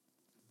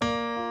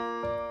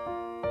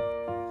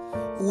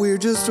We're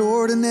just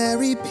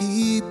ordinary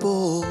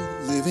people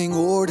living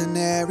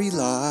ordinary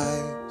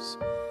lives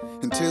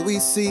until we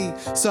see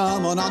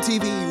someone on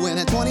TV win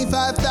a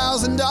 $25,000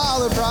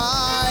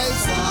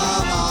 prize.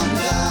 Come on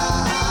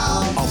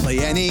down. I'll play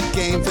any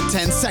game for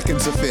 10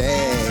 seconds of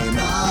fame.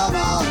 Come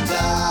on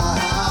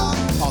down.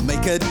 I'll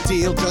make a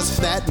deal,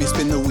 just let me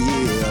spin the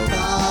wheel.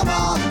 Come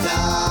on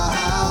down.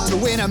 To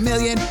win $1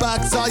 million,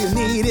 all you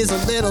need is a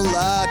little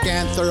luck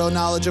and thorough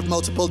knowledge of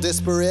multiple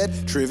disparate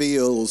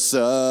trivial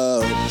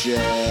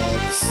subjects.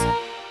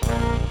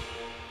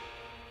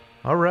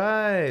 All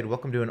right,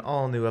 welcome to an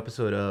all-new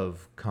episode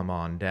of Come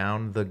On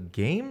Down, the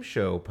game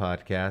show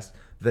podcast,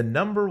 the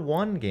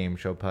 #1 game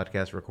show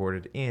podcast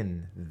recorded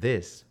in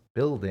this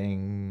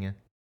building.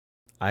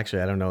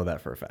 Actually, I don't know that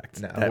for a fact.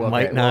 No, that okay,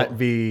 might not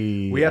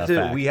be. We have to.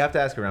 fact. We have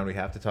to ask around. We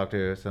have to talk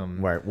to some.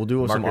 Right, we'll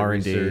do some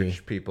market R&D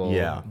research people.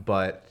 Yeah,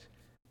 but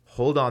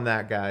hold on,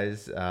 that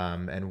guys,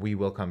 and we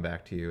will come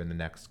back to you in the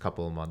next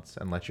couple of months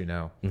and let you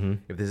know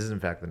if this is in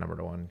fact the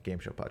 #1 game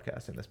show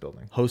podcast in this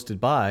building. Hosted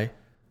by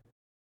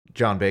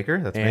John Baker.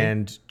 That's me.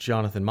 and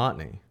Jonathan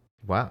Motney.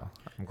 Wow,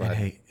 I'm glad. And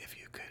hey, if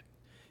you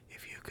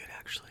could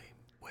actually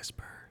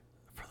whisper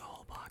for the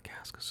whole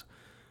podcast, because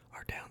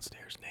our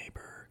downstairs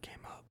neighbor came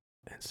up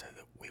and said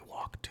that we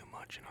walk too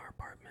much in our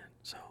apartment.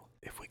 So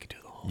if we could do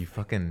the whole You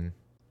fucking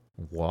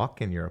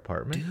walk in your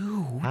apartment?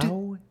 Dude.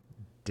 How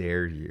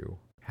dare you?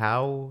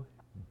 How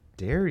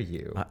dare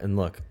you? And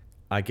look,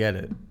 I get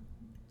it,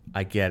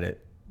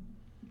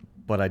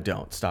 but I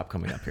don't. Stop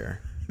coming up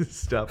here.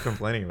 Stop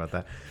complaining about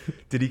that.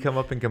 Did he come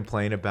up and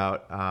complain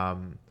about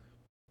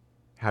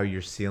how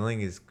your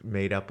ceiling is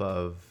made up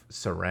of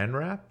saran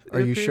wrap? Are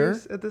you sure?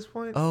 At this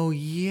point? Oh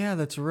yeah,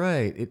 that's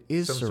right. It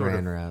is Some saran sort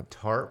of wrap.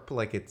 tarp,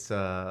 like it's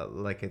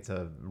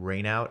a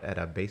rain out at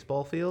a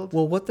baseball field.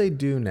 Well, what they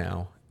do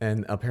now,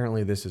 and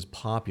apparently this is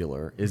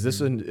popular, is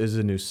this is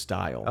a new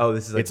style. Oh,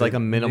 this is like it's like a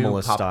new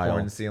minimalist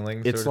popcorn style.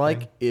 ceiling. It's sort of like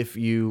thing? if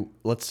you,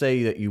 let's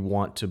say that you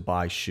want to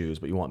buy shoes,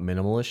 but you want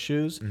minimalist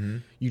shoes,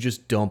 you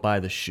just don't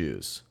buy the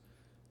shoes.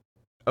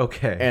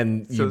 Okay,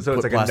 And you so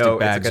put it's like plastic a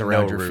bags it's like a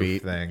around no your roof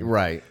feet. thing.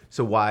 Right.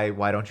 So why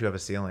don't you have a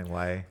ceiling?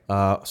 Why?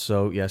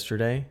 So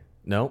yesterday,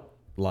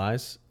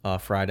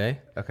 Friday,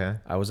 Okay.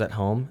 I was at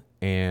home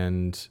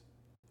and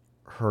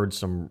heard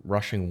some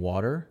rushing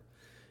water.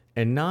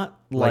 And not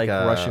like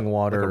rushing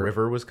water. Like a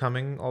river was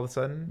coming all of a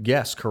sudden?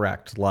 Yes,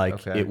 correct. Like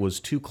Okay. it was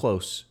too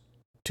close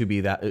to be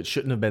that. It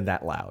shouldn't have been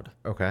that loud.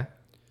 Okay.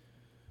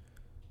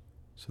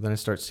 So then I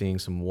start seeing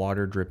some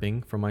water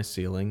dripping from my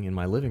ceiling in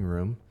my living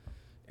room.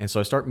 And so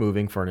I start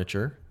moving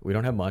furniture. We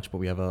don't have much, but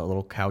we have a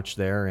little couch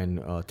there and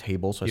a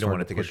table. So You I don't started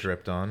want it to get push-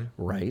 dripped on?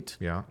 Right.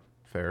 Yeah,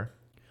 fair.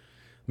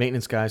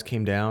 Maintenance guys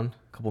came down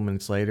a couple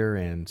minutes later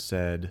and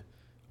said,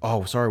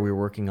 "Oh, sorry, we were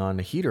working on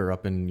a heater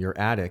up in your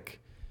attic,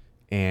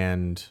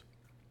 and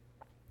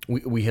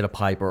we hit a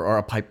pipe or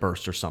a pipe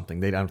burst or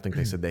something." I don't think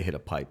they said they hit a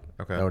pipe.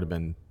 Okay. That would have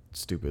been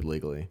stupid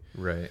legally.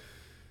 Right.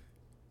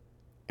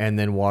 And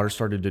then water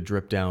started to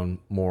drip down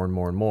more and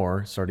more and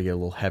more, started to get a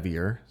little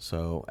heavier.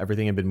 So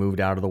everything had been moved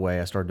out of the way.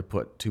 I started to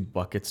put 2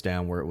 buckets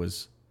down where it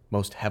was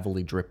most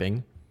heavily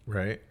dripping.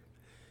 Right.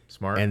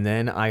 Smart. And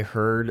then I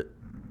heard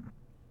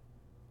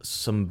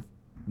some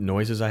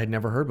noises I had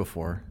never heard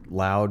before.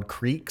 Loud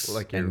creaks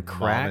like your and mom and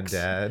cracks.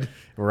 dad.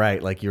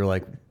 Right. Like you're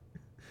like,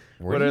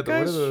 What are are you the- what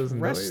are guys those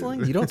wrestling?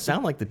 noises? You don't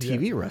sound like the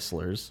TV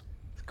wrestlers.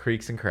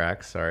 Creaks and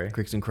cracks, sorry.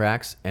 Creaks and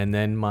cracks. And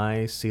then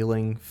my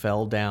ceiling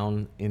fell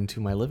down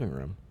into my living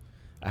room.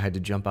 I had to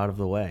jump out of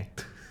the way.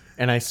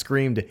 And I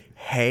screamed,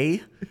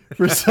 "Hey,"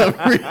 for some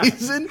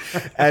reason,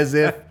 as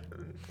if,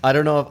 I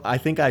don't know if, I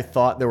think I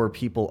thought there were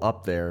people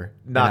up there.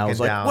 And I was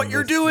like, "What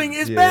you're doing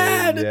is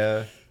bad."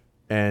 Yeah.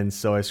 And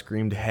so I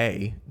screamed,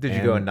 "Hey." Did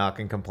you go and knock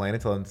and complain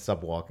and tell them to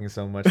stop walking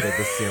so much that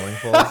the ceiling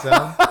falls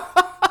down?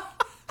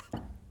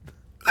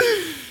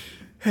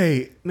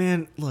 "Hey,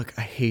 man, look,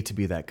 I hate to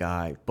be that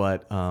guy,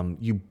 but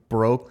you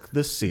broke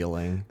the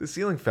ceiling." The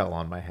ceiling fell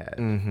on my head.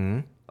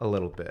 A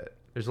little bit.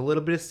 There's a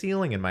little bit of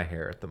ceiling in my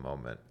hair at the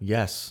moment.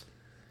 Yes.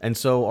 And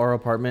so our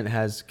apartment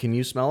has, can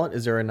you smell it?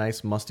 Is there a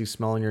nice musty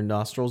smell in your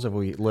nostrils? Have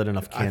we lit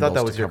enough candles I thought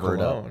that was to your cover it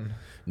up? cologne.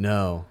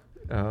 No.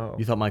 Oh.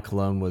 You thought my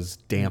cologne was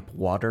Damp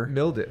Water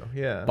Mildew,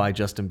 yeah. by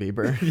Justin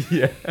Bieber?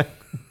 Yeah.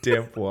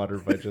 Damp Water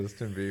by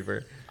Justin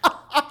Bieber.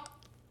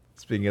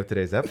 Speaking of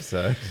today's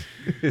episode,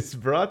 it's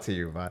brought to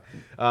you by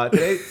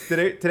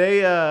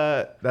today.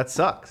 That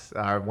sucks.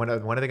 When are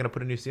they going to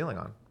put a new ceiling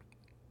on?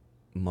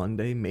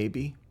 Monday,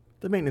 maybe?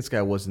 The maintenance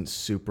guy wasn't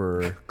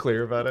super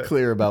Clear about it.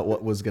 clear about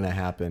what was going to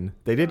happen.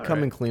 They did come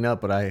right. and clean up,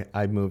 but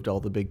I moved all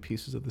the big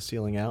pieces of the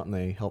ceiling out, and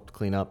they helped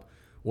clean up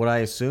what I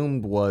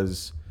assumed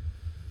was,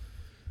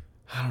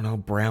 I don't know,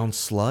 brown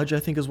sludge, I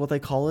think is what they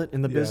call it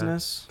in the Yeah.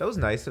 business. That was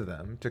nice of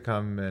them to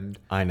come and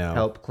I know.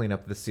 help clean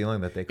up the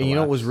ceiling that they collapsed. And you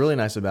know what was really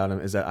nice about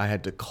them is that I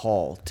had to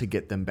call to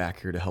get them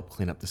back here to help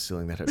clean up the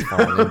ceiling that had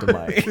fallen into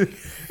my...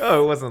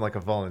 Oh, it wasn't like a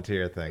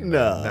volunteer thing.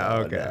 No, then.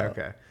 Okay. no.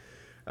 Okay.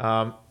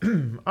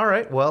 All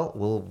right. Well,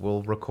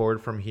 we'll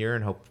record from here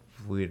and hope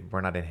we're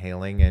not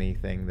inhaling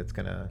anything that's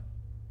gonna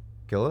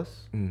kill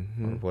us or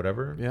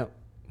whatever. Yep,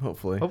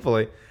 hopefully.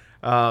 Hopefully.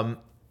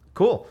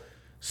 Cool.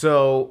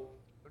 So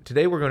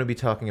today we're going to be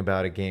talking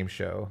about a game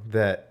show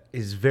that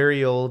is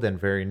very old and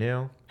very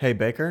new. Hey,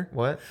 Baker.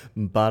 What?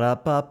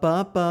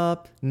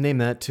 Ba-da-ba-ba-ba. Name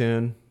that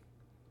tune.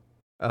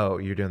 Oh,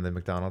 you're doing the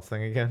McDonald's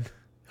thing again?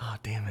 Oh,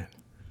 damn it.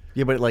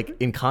 Yeah, but like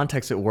in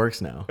context, it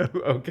works now.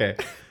 Okay.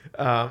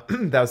 That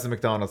was the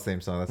McDonald's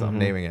theme song. That's how I'm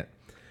naming it.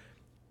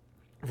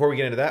 Before we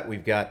get into that,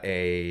 we've got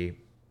a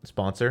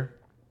sponsor.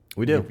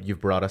 We do. You've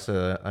brought us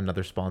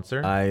another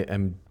sponsor.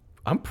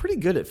 I'm pretty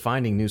good at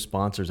finding new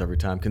sponsors every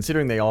time,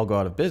 considering they all go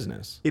out of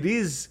business. It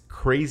is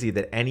crazy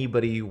that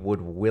anybody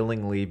would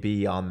willingly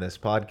be on this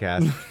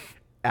podcast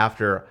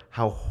after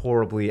how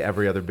horribly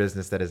every other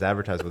business that has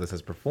advertised with us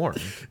has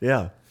performed.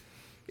 Yeah.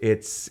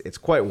 It's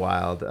quite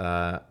wild.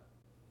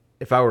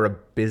 If I were a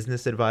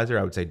business advisor,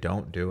 I would say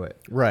don't do it.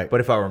 Right.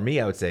 But if I were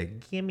me, I would say,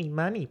 give me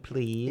money,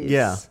 please.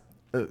 Yeah.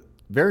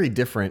 Very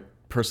different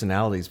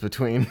personalities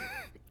between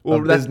a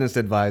that's- business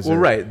advisor. Well,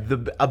 right.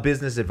 A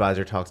business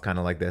advisor talks kind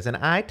of like this, and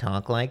I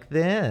talk like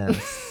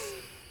this.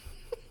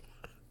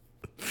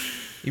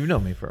 You've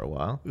known me for a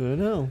while. I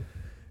know.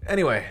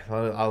 Anyway,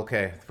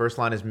 okay. First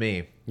line is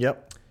me.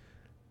 Yep.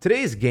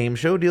 Today's game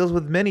show deals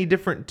with many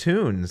different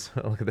tunes.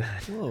 Look at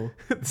that. Whoa.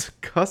 It's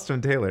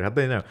custom tailored. How'd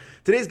they know?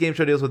 Today's game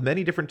show deals with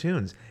many different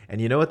tunes. And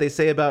you know what they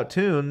say about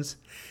tunes?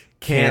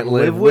 Can't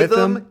live with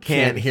them,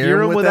 can't hear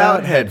them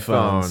without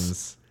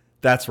headphones.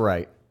 That's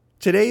right.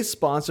 Today's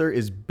sponsor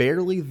is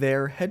Barely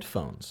There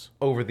Headphones.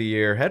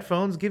 Over-the-ear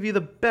headphones give you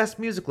the best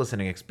music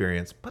listening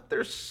experience, but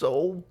they're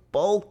so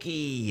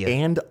bulky.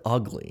 And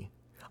ugly.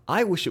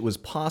 I wish it was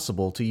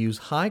possible to use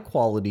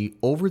high-quality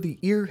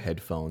over-the-ear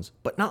headphones,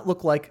 but not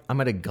look like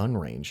I'm at a gun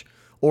range.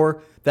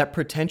 Or that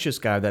pretentious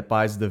guy that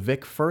buys the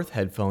Vic Firth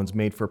headphones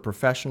made for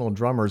professional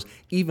drummers,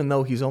 even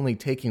though he's only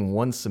taking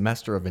one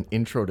semester of an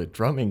intro to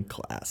drumming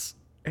class.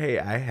 Hey,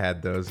 I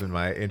had those in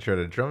my intro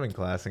to drumming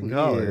class in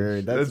college.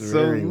 Weird. That's so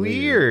very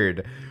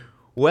weird.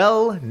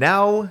 Well,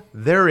 now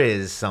there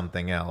is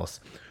something else.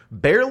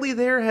 Barely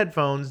There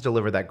headphones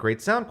deliver that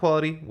great sound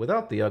quality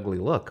without the ugly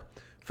look.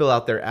 Fill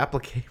out their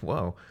application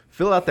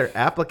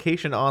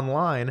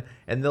online,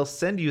 and they'll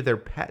send you their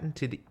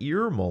patented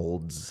ear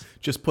molds.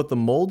 Just put the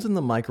molds in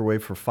the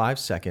microwave for 5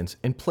 seconds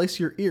and place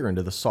your ear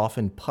into the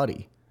softened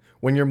putty.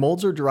 When your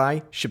molds are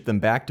dry, ship them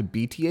back to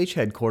BTH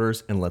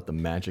headquarters and let the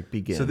magic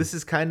begin. So this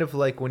is kind of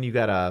like when you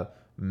got a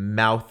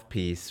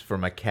mouthpiece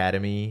from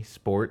Academy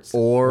Sports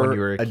or when you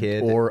were a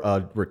kid. Or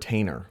a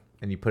retainer.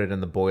 And you put it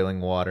in the boiling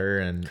water.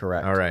 And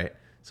Correct. All right.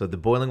 So the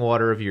boiling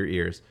water of your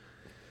ears.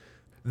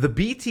 The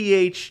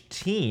BTH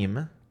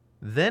team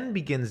then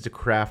begins to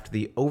craft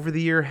the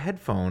over-the-ear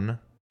headphone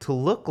to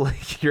look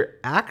like your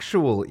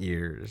actual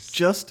ears.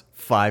 Just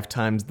 5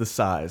 times the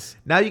size.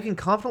 Now you can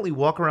confidently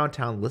walk around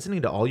town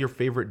listening to all your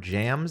favorite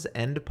jams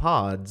and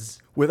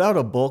pods. Without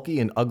a bulky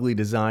and ugly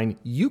design,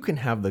 you can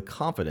have the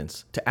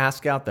confidence to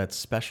ask out that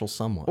special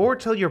someone. Or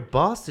tell your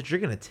boss that you're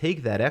going to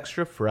take that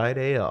extra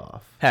Friday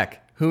off.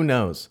 Heck, who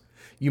knows?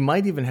 You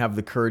might even have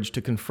the courage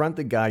to confront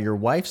the guy your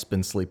wife's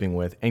been sleeping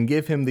with and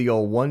give him the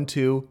old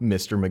 1-2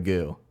 Mr.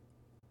 Magoo.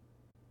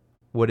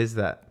 What is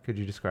that? Could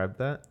you describe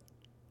that?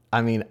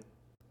 I mean,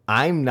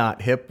 I'm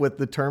not hip with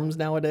the terms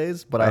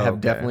nowadays, but I have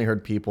okay. definitely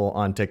heard people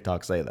on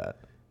TikTok say that.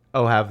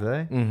 Oh, have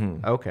they?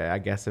 Mm-hmm. Okay, I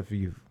guess if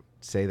you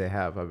say they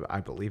have,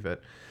 I believe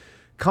it.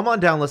 Come on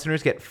down,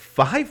 listeners. Get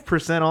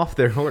 5% off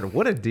their order.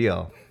 What a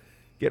deal.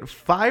 Get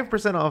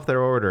 5% off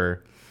their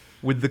order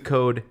with the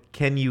code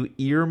Can You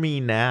Ear Me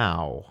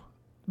Now?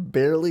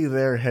 Barely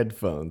There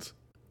headphones.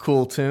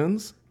 Cool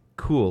tunes?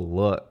 Cool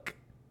look.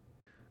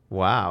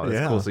 Wow, that's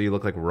Yeah. cool. So you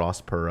look like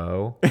Ross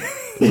Perot,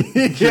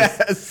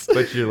 Yes.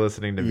 but you're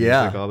listening to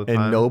music all the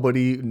time.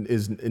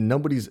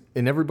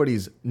 And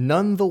everybody's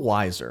none the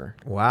wiser.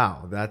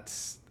 Wow,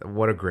 that's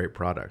what a great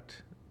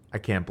product. I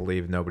can't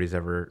believe nobody's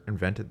ever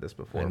invented this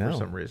before for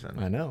some reason.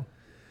 I know.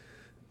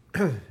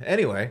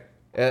 Anyway,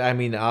 I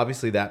mean,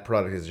 obviously that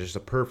product is just a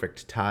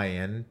perfect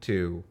tie-in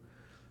to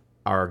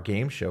our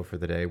game show for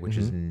the day, which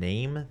is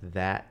Name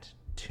That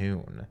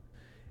Tune,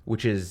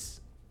 which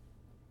is,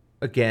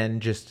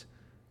 again, just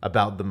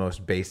about the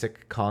most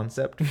basic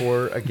concept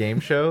for a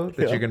game show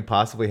that you can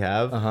possibly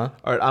have. All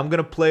right, I'm going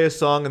to play a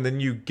song and then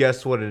you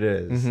guess what it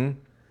is.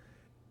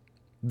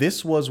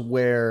 This was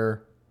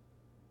where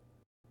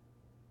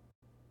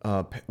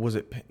was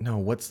it no,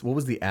 what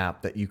was the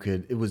app that you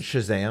could it was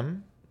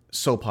Shazam?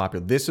 so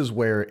popular. This is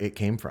where it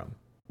came from.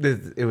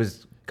 It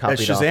was copied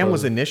Shazam off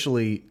was of-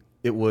 initially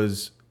it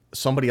was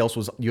somebody else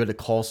was you had to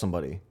call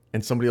somebody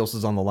and somebody else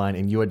was on the line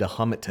and you had to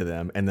hum it to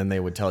them and then they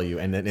would tell you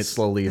and then it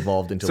slowly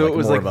evolved into So like it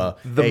was more like of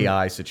a the-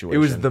 AI situation. It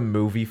was the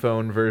movie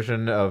phone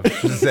version of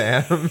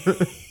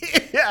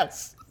Shazam.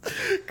 yes.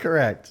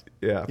 Correct.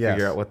 Yeah, Yes.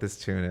 figure out what this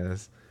tune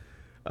is.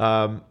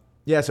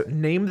 Yeah, so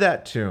Name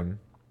That Tune.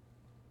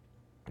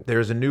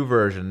 There's a new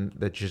version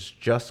that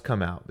just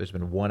come out. There's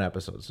been one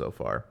episode so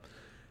far.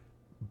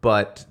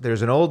 But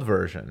there's an old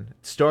version.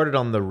 It started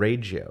on the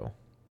radio,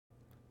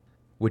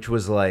 which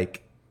was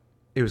like,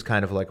 it was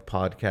kind of like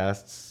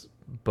podcasts,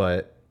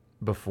 but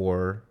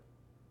before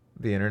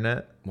the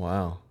internet.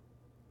 Wow.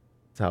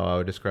 That's how I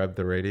would describe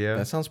the radio.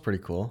 That sounds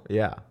pretty cool.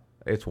 Yeah,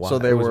 it's wild. So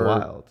there it was were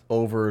wild.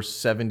 over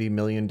 70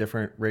 million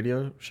different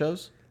radio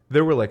shows?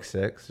 There were like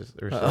 6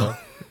 or so. Oh.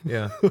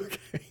 Yeah.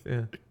 Okay.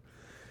 Yeah.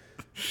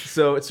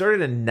 So it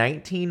started in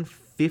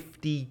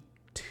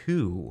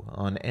 1952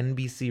 on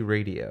NBC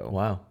Radio.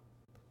 Wow.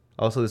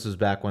 Also, this was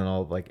back when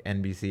all like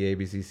NBC,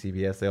 ABC,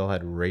 CBS, they all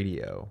had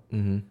radio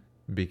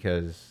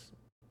because,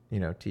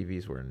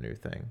 TVs were a new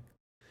thing.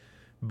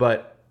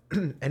 But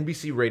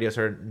NBC Radio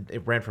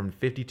it ran from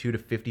 52 to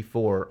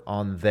 54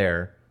 on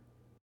there.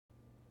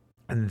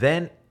 And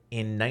then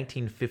in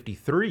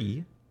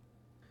 1953,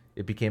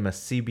 it became a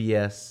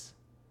CBS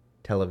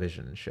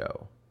television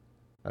show,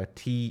 a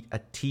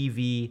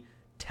TV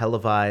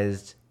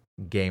televised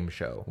game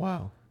show.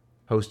 Wow.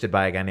 Hosted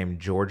by a guy named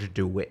George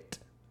DeWitt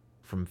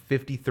from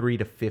 53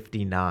 to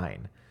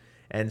 59.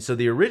 And so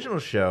the original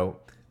show,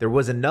 there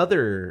was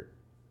another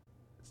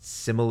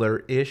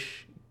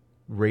similar-ish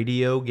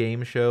radio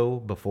game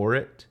show before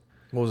it.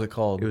 What was it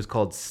called? It was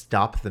called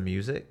Stop the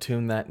Music.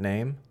 Tune That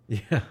Name?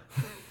 Yeah.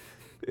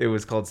 It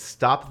was called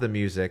Stop the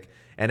Music,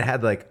 and it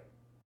had like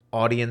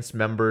audience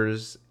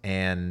members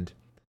and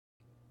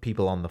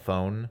people on the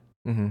phone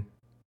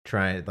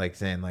trying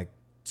saying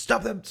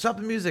stop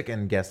the music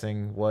and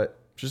guessing what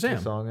Shazam.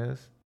 the song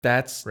is.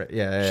 That's Right.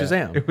 Yeah.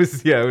 Shazam. It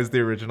was the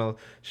original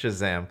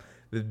Shazam.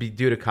 It'd be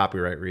due to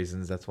copyright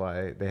reasons. That's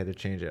why they had to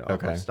change it.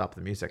 Okay. Stop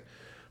the Music.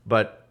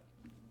 But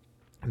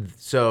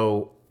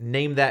so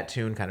Name That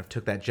Tune kind of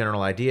took that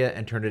general idea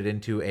and turned it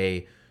into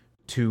a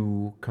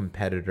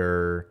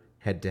 2-competitor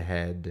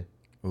head-to-head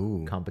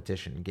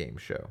competition game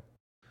show,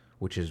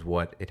 which is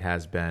what it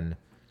has been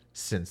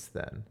since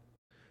then.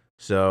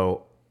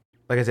 So,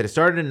 like I said, it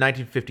started in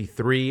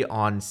 1953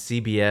 on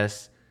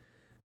CBS,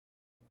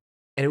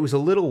 and it was a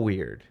little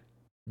weird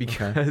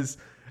because,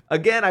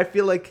 again, I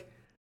feel like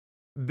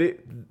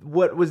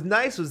what was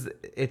nice was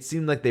it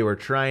seemed like they were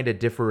trying to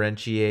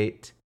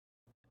differentiate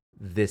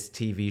this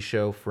TV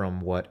show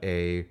from what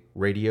a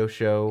radio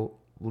show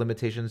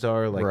limitations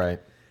are.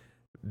 right.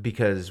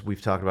 Because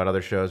we've talked about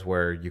other shows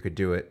where you could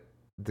do it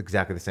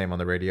exactly the same on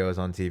the radio as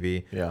on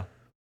TV. Yeah.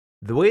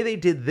 The way they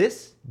did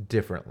this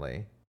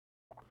differently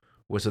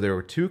was so there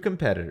were 2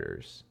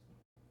 competitors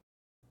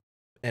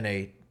and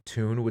a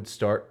tune would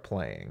start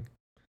playing.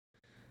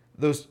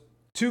 Those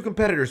 2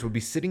 competitors would be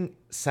sitting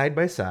side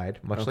by side,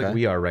 much like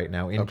we are right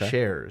now, in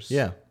chairs.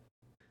 Yeah.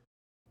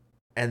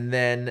 And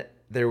then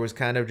there was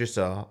kind of just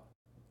a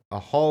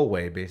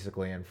hallway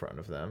basically in front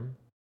of them.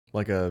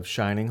 Like a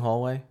shining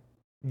hallway?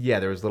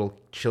 Yeah, there was little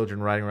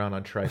children riding around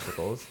on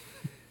tricycles.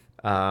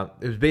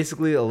 It was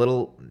basically a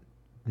little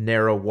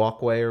narrow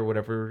walkway or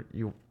whatever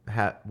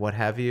what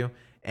have you.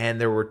 And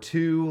there were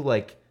 2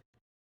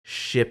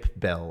 ship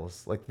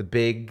bells, like the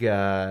big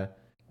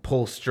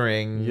pull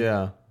string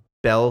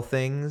bell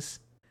things.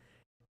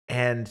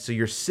 And so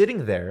you're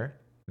sitting there,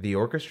 the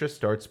orchestra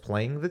starts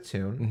playing the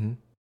tune.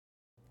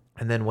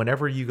 And then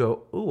whenever you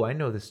go, "Ooh, I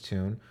know this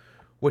tune,"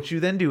 what you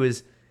then do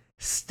is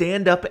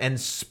stand up and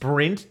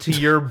sprint to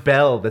your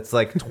bell that's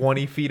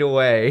 20 feet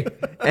away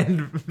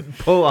and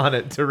pull on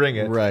it to ring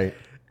it. Right.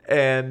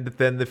 And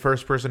then the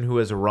first person who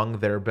has rung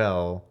their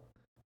bell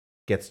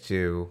gets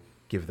to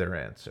give their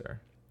answer.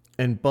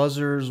 And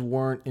buzzers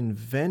weren't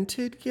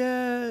invented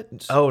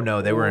yet? Oh,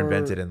 no, they were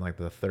invented in the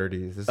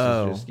 30s. This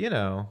is just,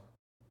 a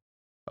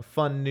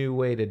fun new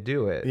way to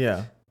do it.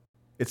 Yeah.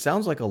 It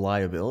sounds like a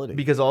liability.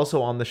 Because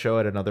also on the show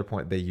at another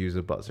point, they use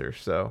a buzzer.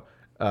 So...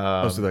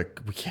 so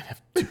we can't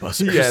have 2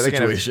 buzzer yeah,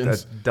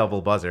 situations. A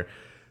double buzzer.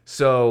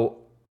 So,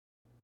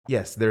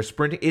 yes, they're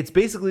sprinting. It's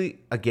basically,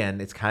 again,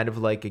 it's kind of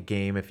like a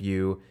game if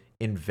you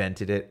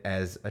invented it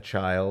as a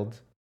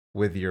child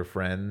with your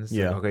friends.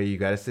 Yeah. Okay, you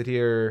got to sit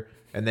here,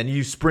 and then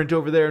you sprint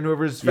over there, and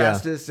whoever's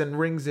fastest and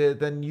rings it,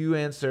 then you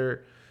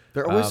answer.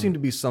 There always seemed to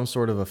be some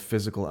sort of a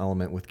physical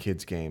element with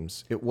kids'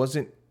 games. It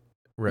wasn't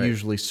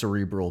usually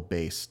cerebral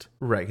based.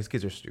 Right, because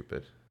kids are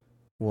stupid.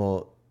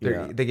 Well...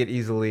 Yeah. They get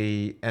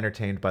easily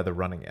entertained by the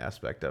running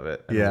aspect of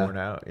it and worn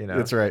out,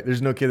 That's right.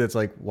 There's no kid that's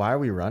like, "Why are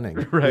we running?"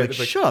 Right.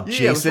 Like, shut up,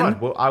 Jason.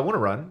 Well, I want to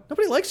run.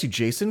 Nobody likes you,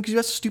 Jason, because you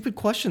ask stupid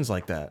questions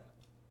like that.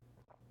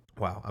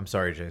 Wow. I'm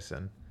sorry,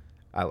 Jason.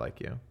 I like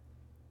you.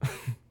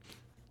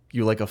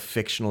 You like a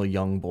fictional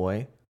young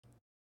boy?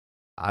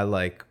 I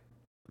like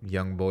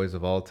young boys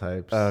of all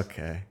types.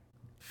 Okay.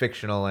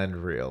 Fictional and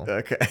real.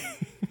 Okay.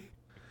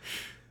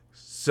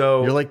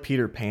 So you're like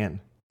Peter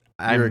Pan.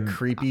 You're a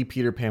creepy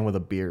Peter Pan with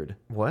a beard.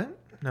 What?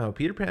 No,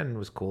 Peter Pan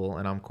was cool,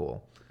 and I'm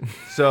cool.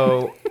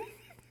 So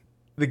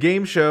the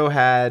game show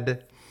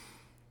had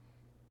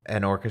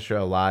an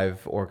orchestra, a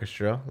live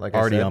orchestra, like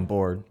already I said, on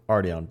board,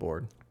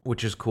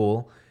 which is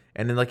cool.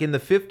 And then, in the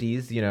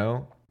 50s,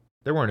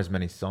 there weren't as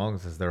many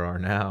songs as there are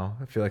now.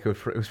 I feel like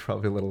it was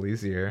probably a little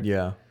easier.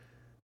 Yeah.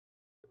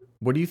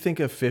 What do you think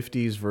a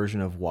 50s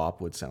version of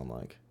WAP would sound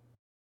like?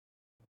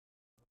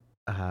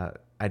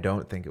 I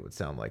don't think it would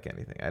sound like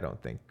anything. I don't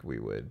think we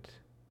would.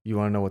 You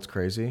want to know what's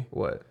crazy?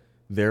 What?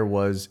 There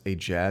was a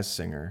jazz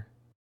singer,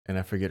 and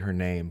I forget her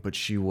name, but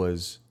she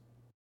was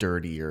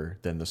dirtier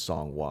than the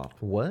song WAP.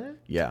 What?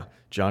 Yeah.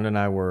 John and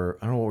I were,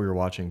 I don't know what we were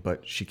watching,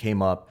 but she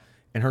came up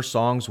and her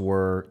songs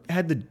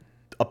had the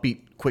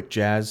upbeat, quick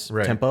jazz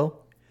Right. tempo.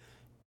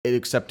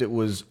 Except it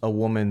was a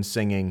woman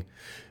singing,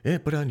 "Yeah,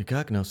 put on your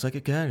cock and I'll suck your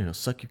cock and I'll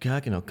suck your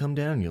cock and I'll come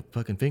down and you'll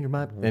fucking finger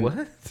my." And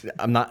What?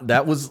 I'm not.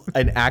 That was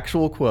an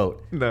actual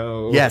quote.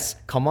 No. Yes,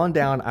 come on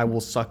down. I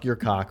will suck your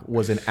cock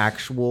was an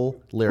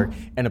actual lyric,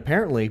 and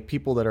apparently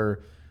people that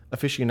are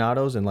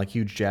aficionados and like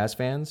huge jazz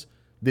fans,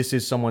 this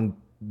is someone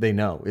they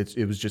know.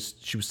 It was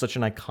just she was such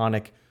an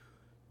iconic,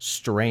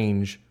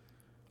 strange,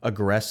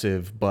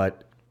 aggressive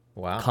but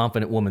Wow.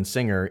 confident woman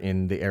singer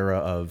in the era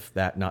of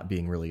that not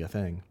being really a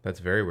thing. That's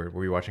very weird.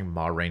 Were you watching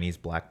Ma Rainey's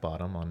Black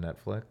Bottom on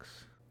Netflix?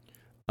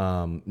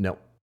 No,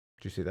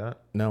 Did you see that?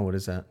 no. What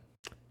is that?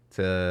 It's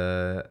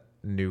a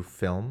new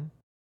film.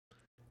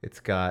 It's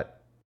got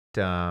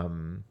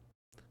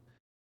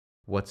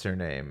what's her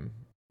name?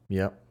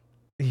 Yep.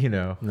 You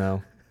know,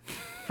 No.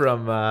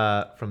 from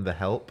The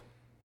Help.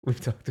 We've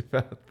talked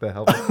about The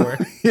Help before.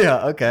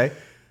 Yeah. Okay.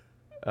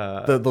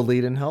 Uh, The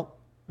lead in Help.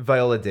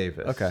 Viola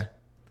Davis. Okay.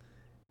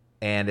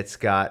 And it's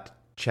got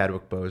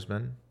Chadwick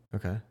Boseman,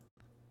 Okay.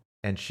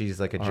 and she's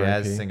like a R.I.P.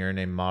 jazz singer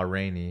named Ma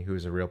Rainey,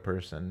 who's a real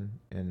person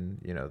in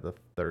the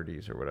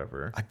 30s or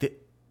whatever.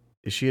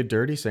 Is she a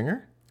dirty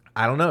singer?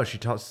 I don't know. She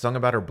sung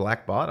about her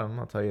black bottom.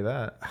 I'll tell you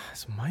that.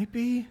 This might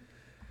be.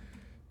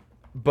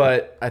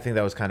 But I think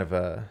that was kind of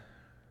a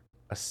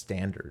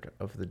standard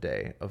of the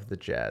day, of the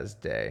jazz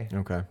day.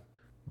 Okay.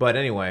 But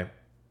anyway,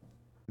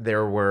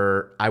 there's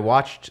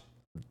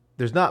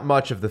not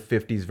much of the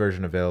 50s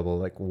version available,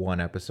 like one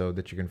episode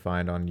that you can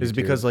find on YouTube. Is it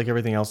because like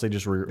everything else they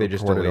just they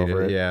just recorded delete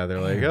over it? it? Yeah,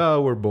 they're like,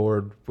 oh, we're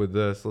bored with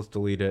this. Let's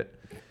delete it.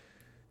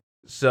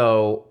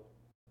 So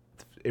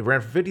it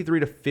ran from 53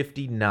 to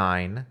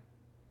 59.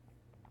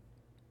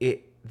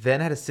 It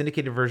then had a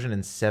syndicated version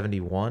in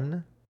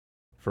 71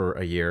 for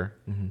a year.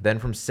 Mm-hmm. Then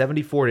from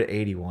 74 to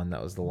 81,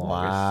 that was the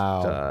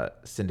longest Wow.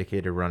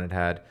 syndicated run it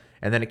had.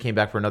 And then it came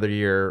back for another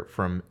year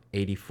from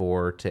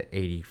 84 to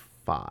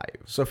 85.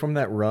 So from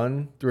that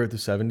run throughout the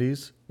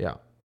 70s, Yeah.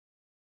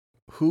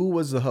 who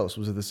was the host?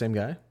 Was it the same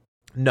guy?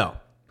 No.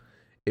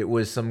 It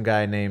was some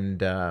guy named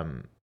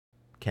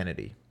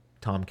Kennedy,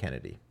 Tom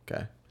Kennedy,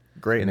 Okay.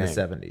 Great in name. the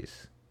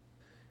 70s.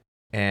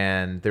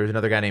 And there was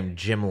another guy named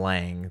Jim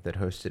Lang that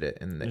hosted it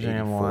in the Jim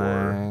 84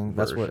 Lang.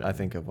 That's what I version.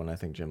 think of when I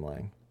think Jim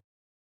Lang.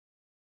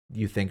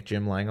 You think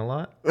Jim Lang a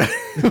lot?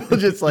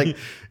 Just like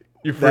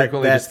You're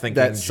frequently just thinking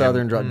that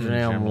southern drop. Jim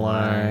Jim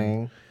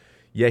Lang.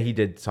 Yeah, he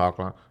did talk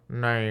like,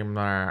 name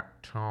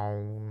that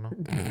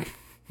tone.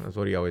 That's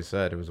what he always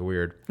said. It was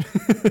weird.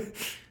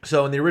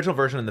 So in the original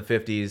version in the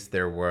 50s,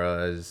 there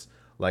was,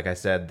 like I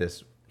said,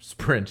 this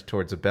sprint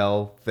towards a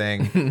bell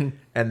thing.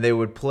 And they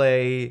would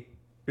play,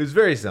 it was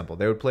very simple.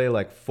 They would play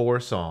like 4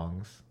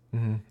 songs,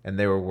 and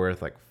they were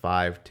worth like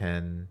 $5,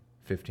 $10,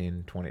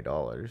 $15,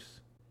 $20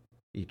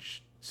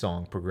 each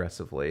song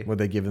progressively. Would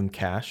they give them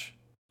cash,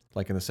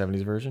 like in the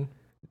 70s version?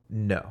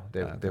 No,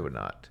 they would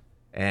not.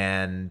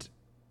 And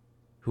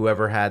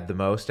whoever had the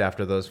most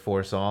after those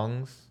 4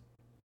 songs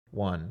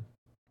won.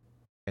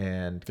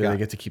 And Do they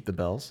get to keep the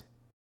bells?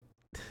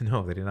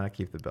 no, they did not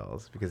keep the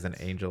bells because then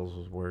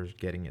Angels were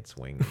getting its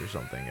wings or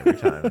something every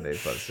time they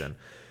buzzed in.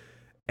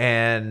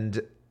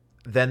 And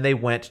then they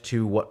went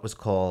to what was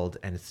called,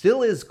 and it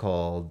still is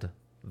called,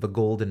 the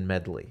Golden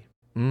Medley.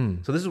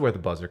 So this is where the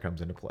buzzer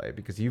comes into play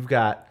because you've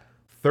got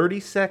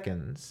 30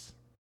 seconds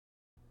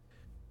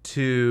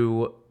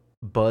to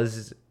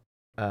buzz,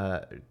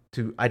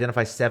 to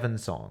identify 7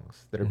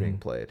 songs that are being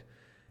played.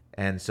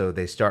 And so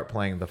they start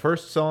playing the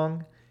first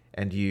song,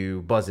 and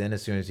you buzz in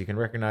as soon as you can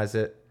recognize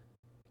it,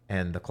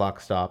 and the clock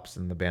stops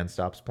and the band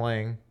stops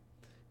playing,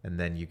 and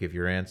then you give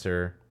your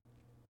answer,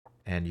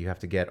 and you have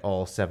to get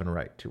all 7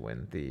 right to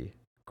win the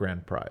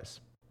grand prize.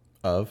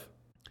 Of?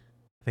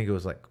 I think it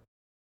was like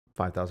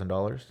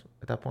 $5,000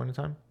 at that point in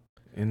time.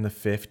 In the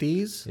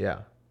 50s? Yeah.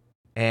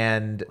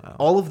 And Wow.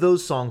 all of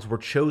those songs were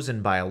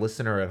chosen by a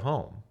listener at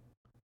home.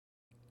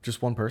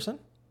 Just one person?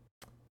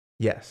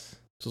 Yes.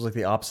 So it's like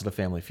the opposite of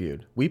Family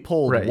Feud. We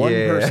polled Right. one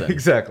yeah, person.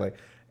 exactly.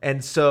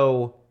 And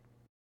so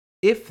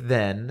if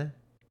then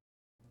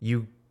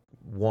you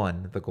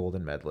won the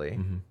Golden Medley,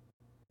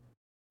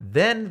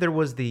 then there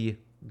was the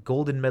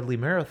Golden Medley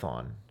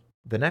Marathon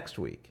the next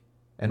week.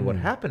 And what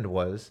happened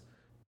was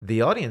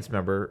the audience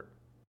member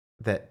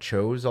that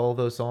chose all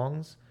those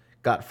songs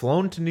got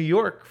flown to New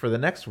York for the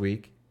next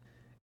week,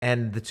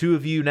 and the two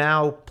of you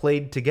now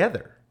played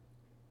together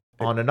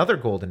on another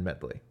Golden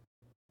Medley.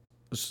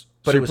 But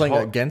it you're was playing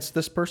hard- against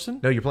this person?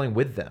 No, you're playing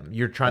with them.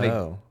 You're trying to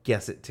Oh.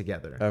 guess it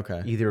together.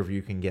 Okay. Either of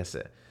you can guess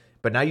it.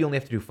 But now you only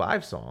have to do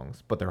 5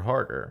 songs, but they're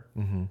harder.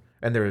 Mm-hmm.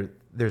 And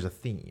there's a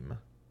theme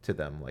to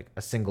them, like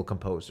a single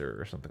composer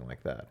or something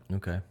like that.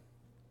 Okay.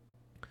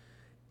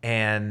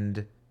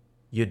 And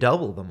you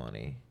double the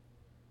money.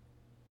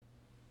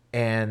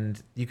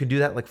 And you can do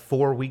that like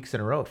 4 weeks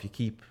in a row if you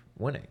keep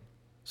winning.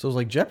 So it's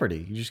like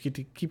Jeopardy. You just get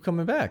to keep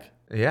coming back.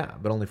 Yeah,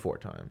 but only 4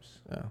 times.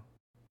 Oh.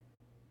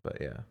 But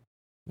yeah.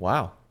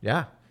 Wow.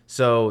 Yeah.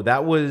 So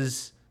that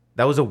was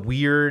a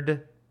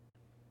weird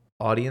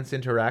audience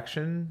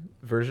interaction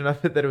version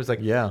of it that it was like,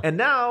 Yeah. and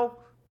now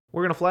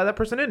we're gonna fly that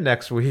person in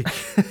next week.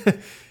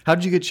 How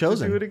did you get to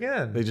chosen? do it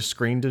again. They just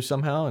screened you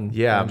somehow, and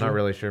Yeah, I'm found not you?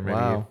 really sure. Maybe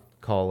Wow.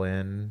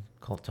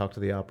 talk to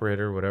the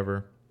operator,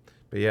 whatever.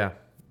 But yeah,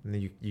 and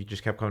then you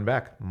just kept coming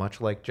back,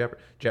 much like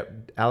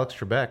Alex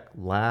Trebek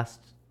last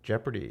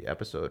Jeopardy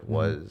episode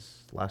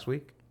was last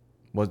week.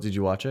 Did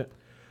you watch it?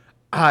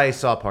 I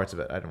saw parts of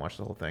it. I didn't watch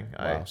the whole thing.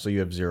 Wow. So you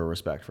have zero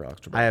respect for Alex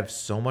Trebek. I have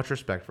so much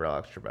respect for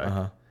Alex Trebek.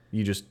 Uh-huh.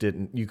 You just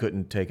didn't. You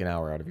couldn't take an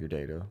hour out of your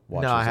day to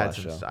watch. No, his I had last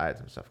show. I had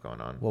some stuff going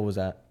on. What was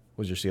that?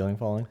 Was your ceiling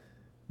falling?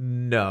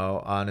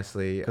 No,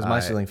 honestly, Because my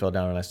ceiling fell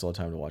down, and I still had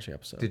time to watch the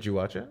episode. Did you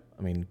watch it?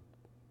 I mean,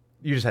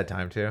 You just had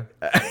time to.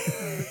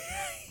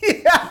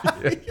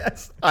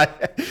 yes.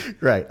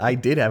 Right. I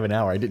did have an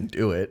hour. I didn't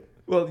do it.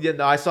 Well, yeah,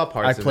 no, I saw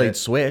parts. I of played it.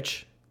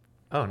 Switch.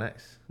 Oh,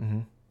 nice. Mm-hmm.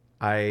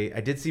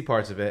 I did see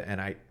parts of it, and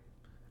I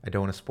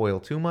don't want to spoil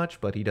too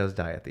much, but he does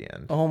die at the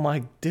end. Oh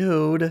my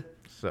dude.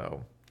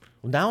 So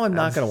Now I'm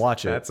not gonna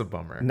watch it. That's a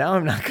bummer. Now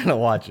I'm not gonna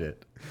watch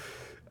it.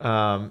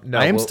 No,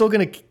 I am still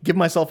gonna give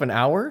myself an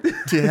hour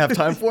to have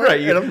time for it.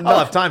 right. and I'm I'll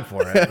have time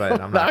for it, but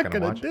I'm not not gonna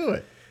gonna watch do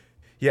it.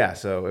 Yeah,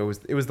 so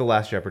it was the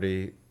last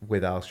Jeopardy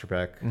with Alex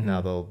Trebek. Mm-hmm.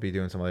 Now they'll be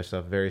doing some other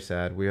stuff. Very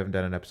sad. We haven't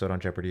done an episode on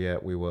Jeopardy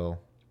yet. We will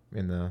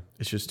in the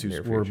It's just too.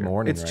 near We're future.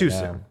 mourning. It's right too now.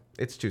 soon.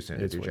 It's too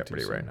soon It's to do way too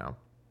Jeopardy soon. right now.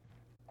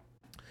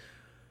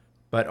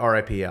 But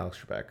R.I.P. Alex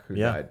Trebek, who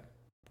Yeah. died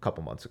a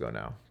couple months ago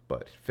now,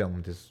 but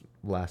filmed his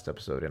last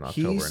episode in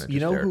October. He's. And it You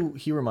just know aired. who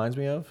he reminds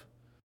me of?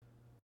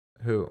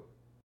 Who?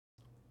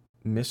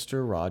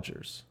 Mr.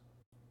 Rogers.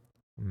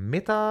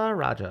 Mita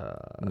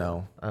Raja.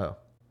 No. Oh,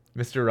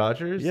 Mr.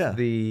 Rogers. Yeah.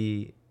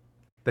 The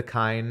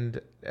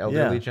kind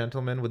elderly Yeah.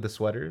 gentleman with the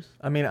sweaters.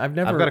 I mean, I've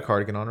never. I've got a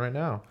cardigan on right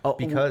now Oh,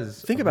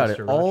 because think of about Mr.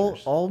 it.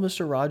 Rogers. All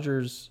Mr.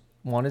 Rogers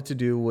wanted to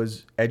do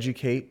was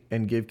educate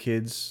and give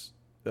kids,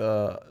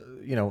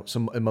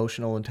 some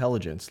emotional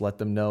intelligence. Let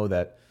them know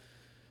that,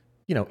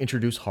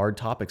 introduce hard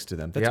topics to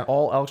them. That's Yeah.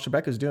 all Alex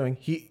Trebek is doing.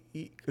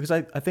 Because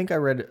I think I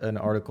read an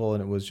article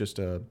and it was just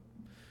a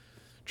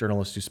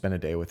journalist who spent a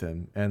day with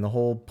him, and the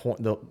whole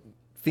point, the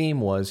theme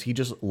was he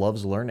just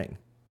loves learning.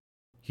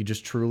 He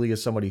just truly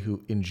is somebody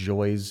who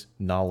enjoys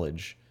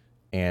knowledge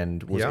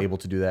and was Yeah. able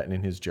to do that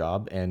in his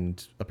job,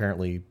 and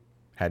apparently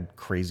had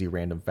crazy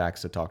random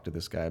facts to talk to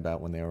this guy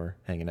about when they were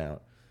hanging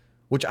out,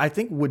 which I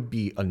think would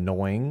be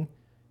annoying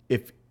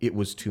if it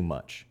was too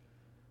much.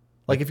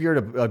 Like if you're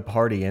at a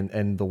party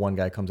and the one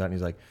guy comes out and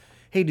he's like,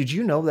 hey, did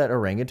you know that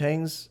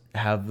orangutans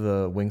have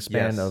the wingspan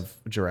Yes. of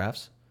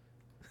giraffes?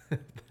 And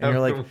Have you're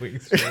like, the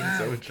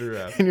wingspans of a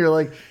giraffe. and you're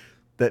like,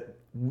 that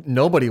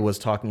nobody was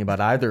talking about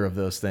either of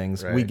those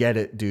things. We Right. get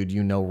it, dude.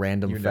 You know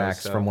random You know facts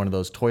stuff. from one of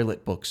those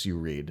toilet books you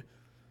read.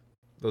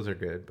 Those are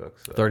good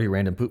books. Though. 30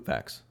 random poop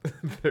facts.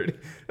 30.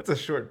 That's a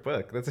short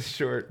book. That's a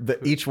short.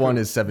 Each one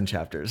is 7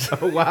 chapters.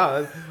 Oh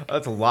wow,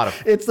 that's a lot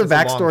of. It's the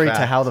that's a long backstory to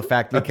fact. how the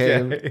fact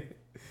became. Okay.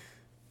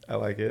 I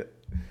like it.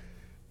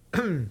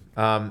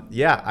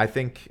 Yeah, I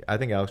think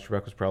Alex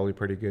Trebek was probably a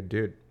pretty good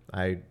dude.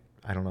 I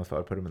don't know if I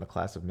would put him in the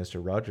class of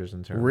Mr. Rogers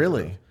in terms.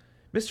 Really?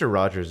 of, Mr.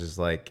 Rogers is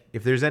like,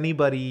 if there's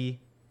anybody.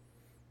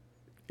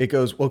 It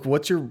goes, look,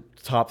 what's your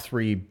top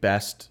 3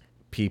 best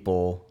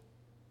people?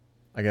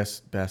 I guess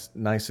best,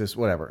 nicest,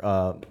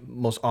 whatever.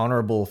 Most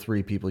honorable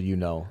 3 people you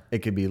know. It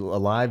could be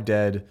alive,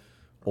 dead,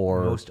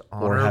 or Most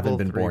or haven't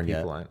been 3 born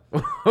yet.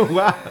 people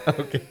wow.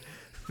 Okay.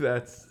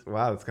 That's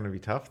gonna be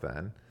tough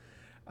then.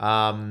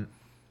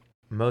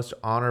 Most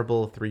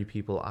honorable 3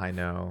 people I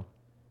know,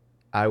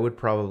 I would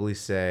probably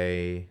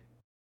say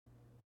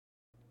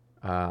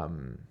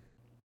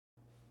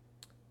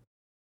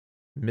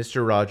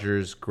Mr.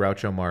 Rogers,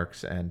 Groucho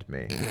Marx, and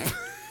me.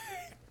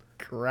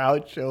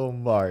 Groucho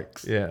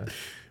Marx. Yeah.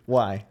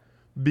 Why?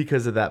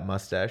 Because of that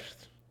mustache.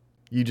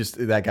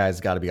 That guy's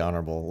got to be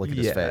honorable. Look at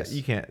his face.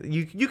 You can't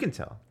you can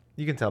tell.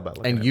 You can tell by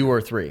looking And at you him.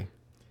 are 3.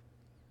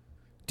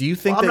 Do you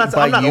think Well, that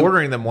by I'm not you,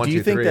 ordering them 1, do you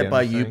 2, think 3, that I'm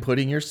by just you saying.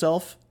 putting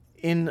yourself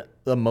in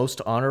the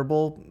most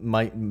honorable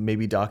might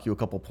maybe dock you a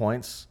couple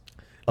points?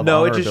 Of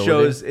No, it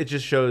honorability?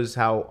 just shows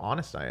how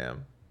honest I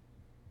am.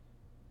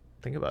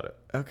 Think about it.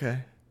 Okay.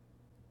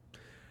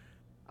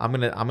 I'm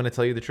gonna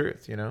tell you the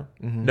truth, you know?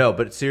 Mm-hmm. No,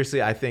 but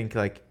seriously, I think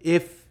like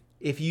if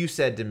you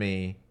said to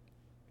me,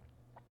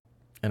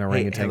 An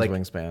orangutan's like-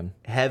 wingspan.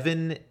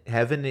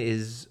 heaven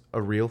is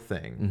a real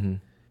thing, Mm-hmm.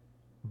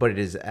 but it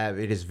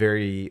is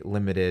very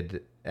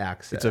limited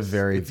access. It's a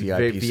very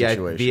VIP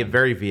situation.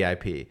 Very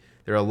VIP.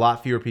 There are a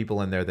lot fewer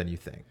people in there than you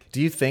think.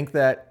 Do you think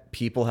that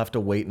people have to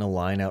wait in a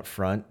line out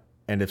front,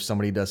 and if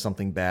somebody does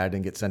something bad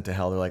and gets sent to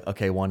hell, they're like,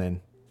 okay, one in,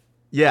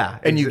 Yeah,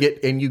 and you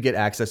get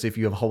access if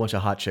you have a whole bunch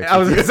of hot chicks. I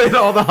was with you. gonna say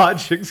that all the hot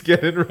chicks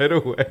get in right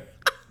away.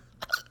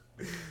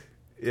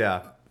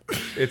 Yeah,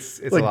 it's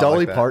a like lot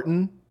Dolly that.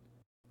 Parton.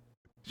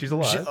 She's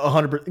alive.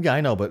 100%. Yeah,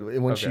 I know, but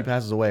when she Okay.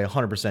 passes away,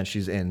 100%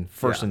 she's in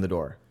first Yeah. in the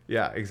door.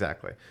 Yeah,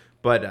 exactly.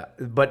 But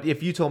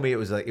if you told me it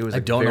was I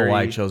don't know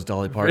why I chose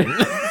Dolly Parton.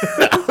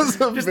 That was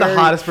a just very- the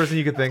hottest person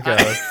you could think of.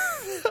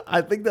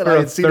 I think that For I a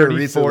had seen her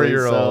recently.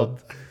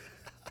 34-year-old.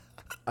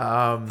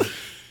 So.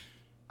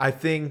 I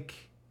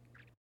think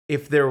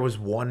if there was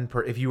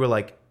if you were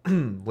like,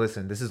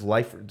 listen, this is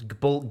life,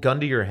 gun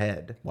to your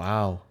head.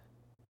 Wow.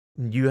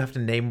 You have to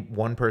name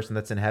one person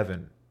that's in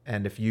heaven,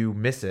 and if you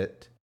miss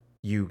it,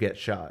 you get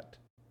shot.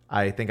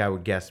 I think I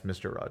would guess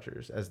Mr.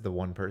 Rogers as the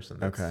one person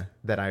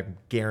that I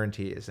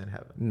guarantee is in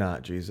heaven.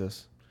 Not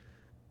Jesus.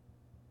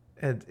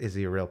 And is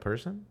he a real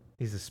person?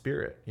 He's a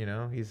spirit, you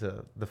know? He's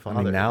the Father.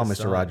 I mean, now the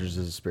Mr. Son, Rogers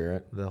is a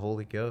spirit. the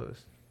Holy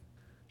Ghost.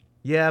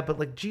 Yeah, but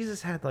like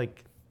Jesus had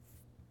like,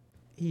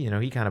 you know,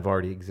 he kind of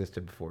already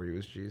existed before he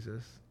was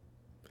Jesus.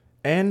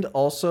 And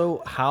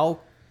also, how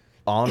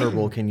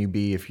honorable can you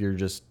be if you're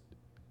just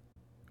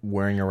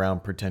wearing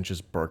around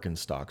pretentious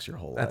Birkenstocks your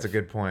whole life? That's a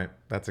good point.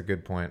 That's a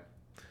good point.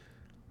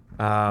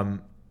 All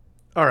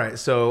right.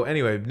 So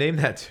anyway, Name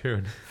That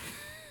Tune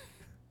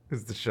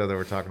is the show that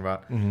we're talking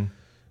about. Mm-hmm.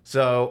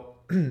 So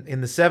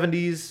in the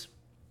 70s,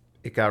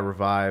 it got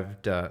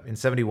revived in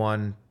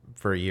 71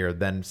 for a year.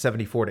 Then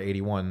 74 to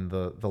 81,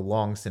 the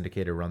long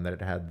syndicated run that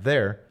it had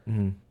there.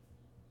 Mm-hmm.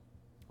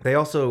 They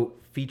also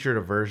featured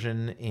a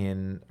version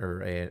an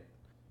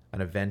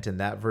event in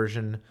that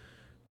version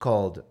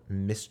called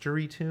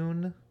Mystery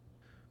Tune,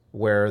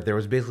 where there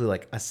was basically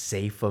like a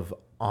safe of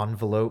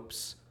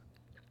envelopes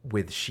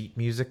with sheet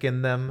music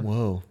in them.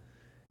 Whoa.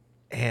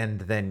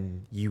 And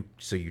then you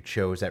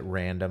chose at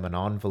random an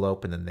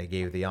envelope, and then they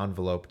gave the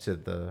envelope to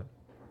the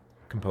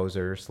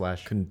composer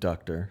 /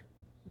 Conductor.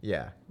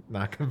 yeah,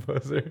 not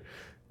composer.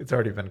 It's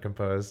already been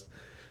composed.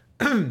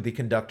 The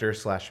conductor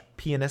 /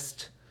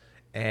 pianist.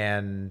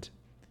 And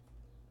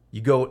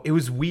it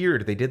was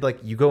weird. They did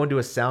you go into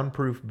a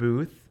soundproof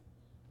booth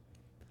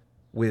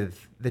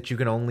that you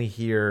can only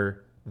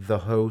hear the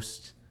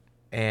host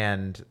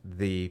and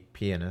the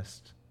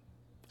pianist.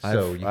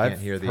 So you can't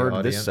hear the audience. I've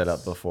heard this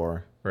setup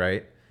before.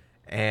 Right?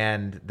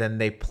 And then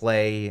they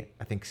play,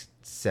 I think,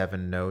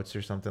 7 notes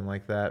or something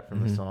like that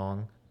from the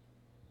song,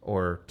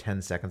 or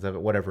 10 seconds of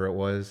it, whatever it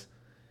was.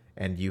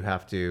 And you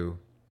have to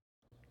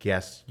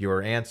guess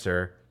your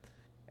answer.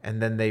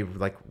 And then they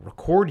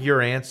record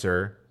your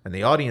answer, and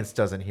the audience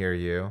doesn't hear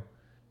you.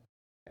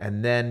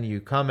 And then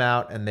you come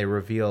out and they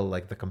reveal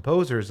the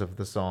composers of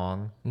the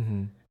song.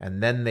 Mm-hmm.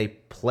 And then they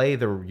play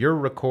your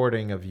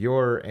recording of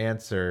your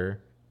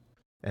answer,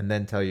 and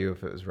then tell you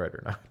if it was right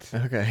or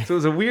not. Okay. So it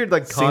was a weird,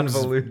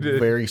 convoluted, seems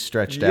very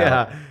stretched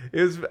out. Yeah,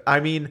 it was. I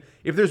mean,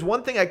 if there's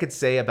one thing I could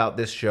say about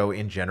this show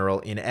in general,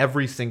 in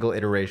every single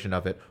iteration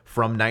of it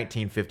from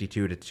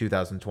 1952 to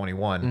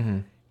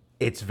 2021,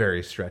 it's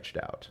very stretched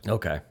out.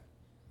 Okay.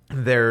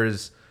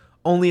 There's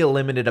only a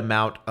limited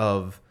amount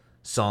of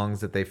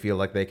songs that they feel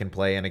like they can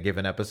play in a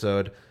given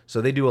episode,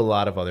 so they do a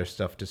lot of other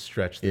stuff to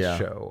stretch the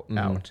show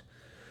out.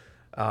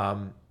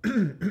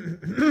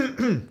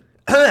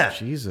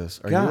 Jesus,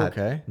 are God,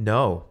 you okay?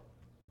 No,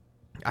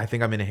 I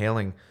think I'm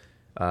inhaling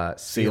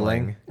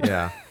ceiling.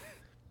 Yeah.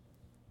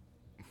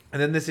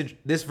 And then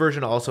this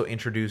version also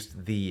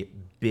introduced the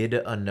bid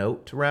a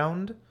note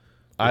round.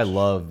 I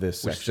love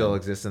this which section. still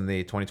exists in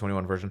the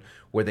 2021 version,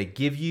 where they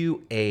give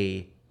you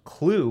a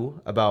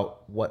clue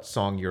about what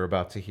song you're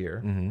about to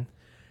hear. Mm-hmm.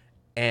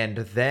 And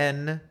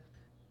then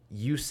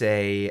you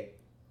say,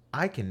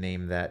 I can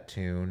name that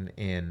tune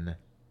in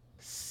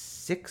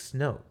 6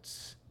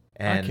 notes.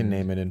 And I can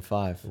name it in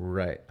 5.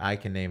 Right. I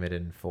can name it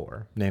in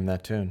 4. Name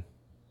that tune.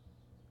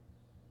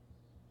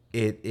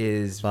 It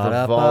is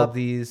Ba-da-ba.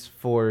 Vivaldi's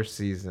 4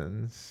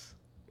 Seasons.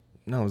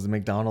 No, it was the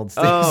McDonald's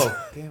theme.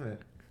 Oh, damn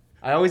it.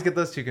 I always get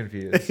those two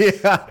confused.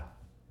 Yeah.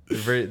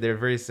 They're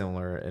very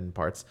similar in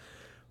parts.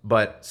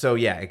 But so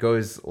yeah, it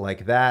goes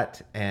like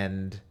that,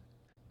 and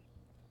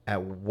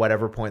at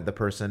whatever point the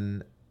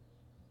person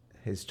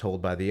is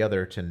told by the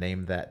other to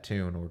name that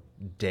tune, or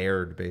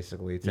dared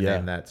basically to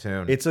name that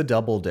tune. It's a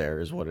double dare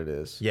is what it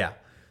is. Yeah.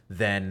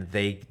 Then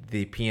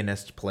the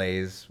pianist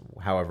plays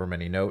however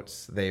many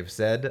notes they've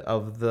said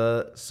of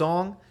the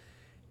song,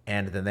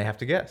 and then they have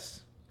to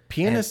guess.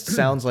 Pianist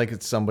sounds like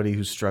it's somebody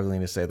who's struggling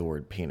to say the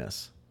word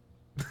penis.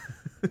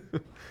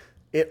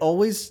 It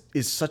always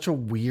is such a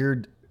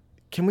weird...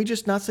 Can we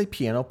just not say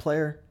piano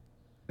player?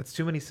 It's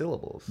too many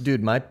syllables.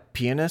 Dude, my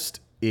pianist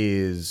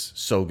is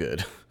so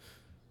good.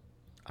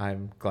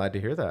 I'm glad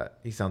to hear that.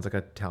 He sounds like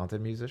a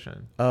talented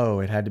musician. Oh,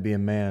 it had to be a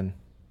man.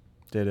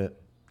 Did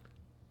it?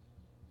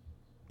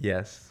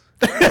 Yes.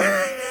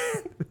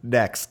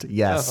 Next.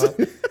 Yes.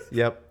 Uh-huh.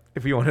 Yep.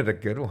 If you wanted a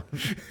good one.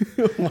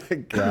 Oh my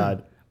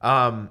God.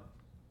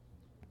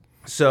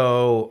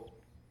 So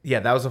yeah,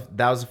 that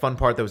was a fun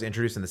part that was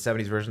introduced in the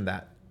 70s version.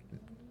 That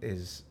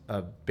is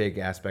a big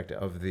aspect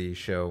of the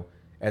show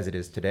as it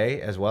is today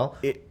as well.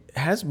 It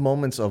has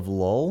moments of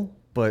lull,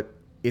 but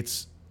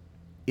it's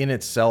in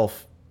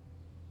itself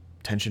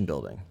tension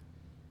building.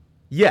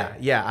 Yeah.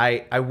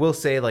 I will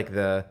say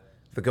the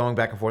going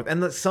back and forth,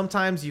 and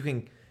sometimes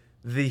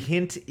the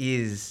hint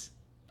is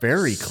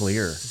Very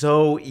clear.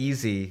 so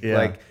easy.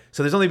 Yeah.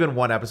 So there's only been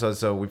one episode,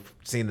 so we've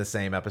seen the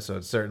same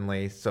episode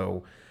certainly.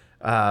 So,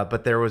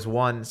 but there was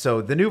one.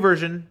 So the new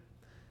version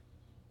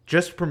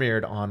just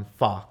premiered on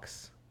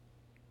Fox.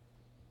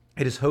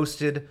 It is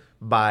hosted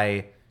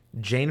by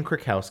Jane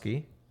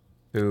Krakowski,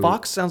 Who,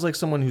 Fox sounds like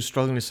someone who's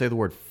struggling to say the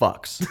word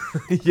fucks.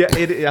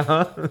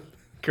 Yeah,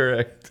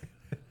 correct.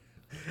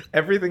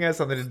 Everything has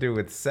something to do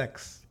with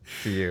sex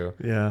to you.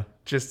 Yeah.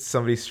 Just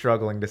somebody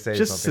struggling to say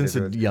Just something.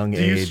 since a young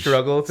Do you age.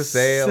 struggle to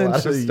say a lot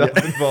of Since a stuff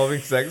young- involving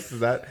sex? Is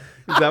that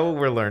what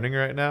we're learning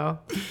right now?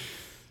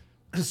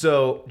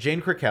 So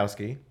Jane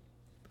Krakowski,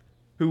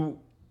 who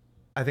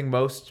I think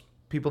most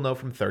people know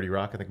from 30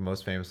 Rock, I think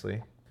most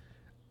famously,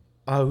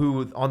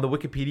 who on the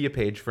Wikipedia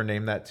page for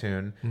Name That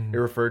Tune, it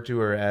referred to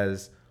her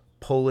as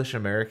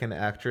Polish-American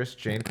actress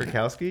Jane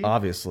Krakowski.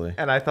 Obviously.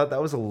 And I thought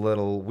that was a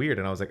little weird.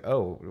 And I was like,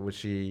 oh, was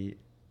she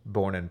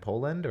born in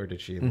Poland or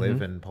did she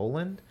live in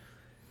Poland?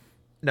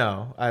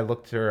 No, I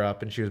looked her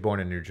up and she was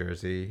born in New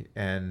Jersey.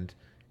 And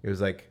it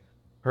was like,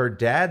 her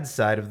dad's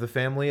side of the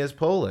family is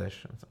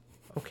Polish. I was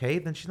like, okay,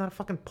 then she's not a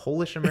fucking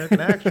Polish-American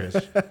actress.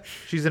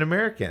 She's an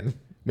American.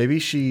 Maybe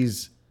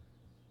she's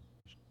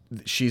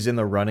in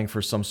the running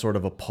for some sort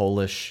of a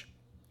Polish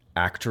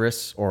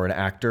actress or an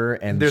actor.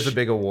 And There's a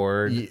big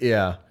award.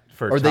 Yeah.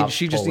 For or top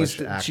she just needs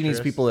Polish she needs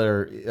actress. people that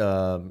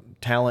are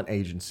talent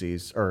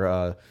agencies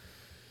or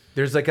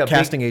There's like a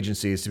casting big,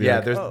 agencies to be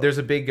yeah, like, there's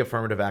a big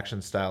affirmative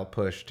action style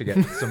push to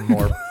get some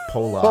more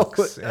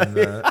Polacks in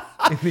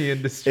the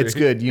industry. it's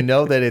good. You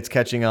know that it's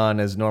catching on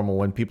as normal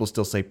when people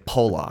still say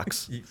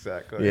Polacks.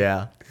 Exactly.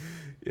 Yeah.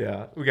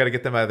 Yeah. We got to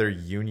get them either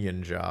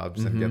union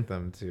jobs and get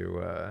them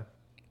to,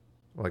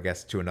 well, I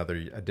guess to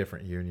a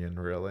different union,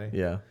 really.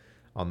 Yeah.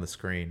 On the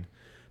screen.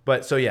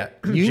 But so, yeah.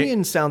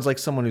 Union sounds like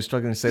someone who's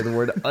struggling to say the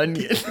word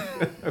onion.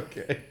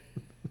 Okay.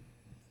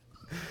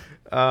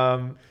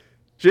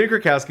 Jane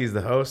Krakowski is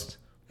the host.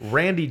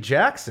 Randy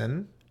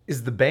Jackson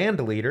is the band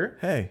leader.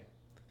 Hey.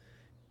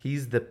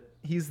 He's the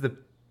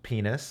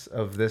penis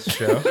of this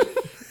show,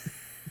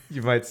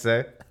 you might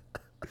say.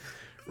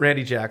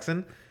 Randy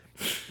Jackson.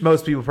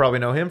 Most people probably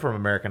know him from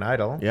American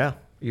Idol. Yeah.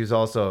 He was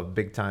also a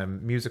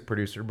big-time music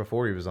producer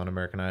before he was on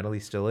American Idol. He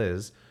still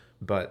is.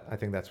 But I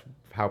think that's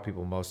how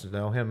people most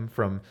know him,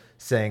 from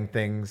saying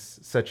things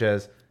such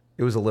as,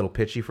 "It was a little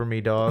pitchy for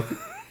me, dog."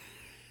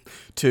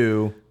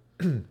 To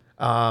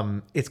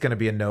It's going to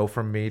be a no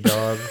from me,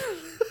 dog.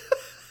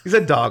 He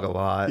said dog a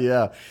lot.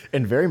 yeah,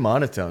 and very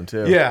monotone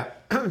too. Yeah.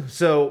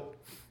 So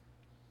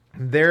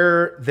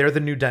they're the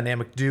new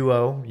dynamic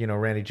duo. You know,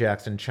 Randy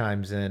Jackson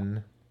chimes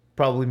in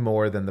probably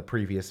more than the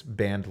previous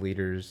band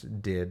leaders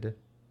did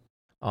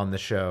on the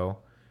show.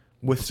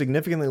 With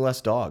significantly less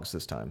dogs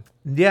this time.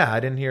 Yeah, I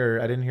didn't hear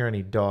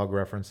any dog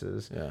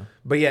references. Yeah.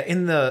 But yeah,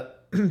 in the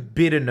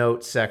bid a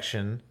note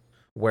section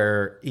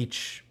where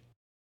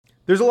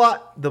there's a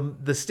lot,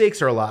 the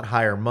stakes are a lot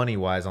higher money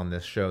wise on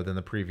this show than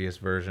the previous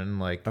version.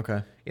 Like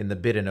Okay. in the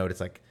bid a note,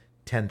 it's like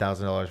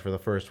 $10,000 for the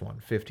first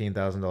one,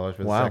 $15,000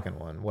 for the Wow. second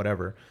one,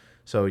 whatever.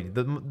 So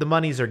the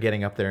monies are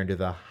getting up there into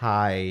the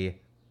high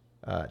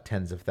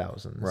tens of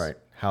thousands. Right.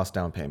 House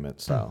down payment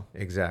style.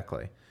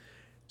 Exactly.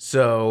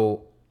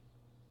 So,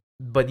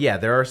 but yeah,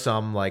 there are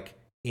some, like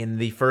in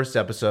the first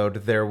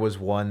episode, there was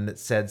one that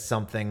said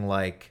something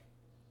like,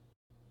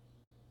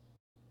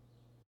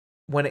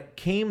 when it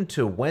came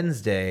to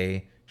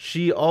Wednesday,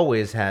 she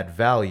always had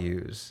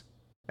values.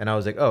 And I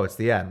was like, oh, it's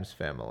the Addams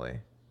Family.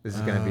 This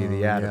is going to be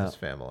the Addams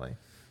Family.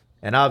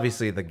 And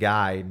obviously the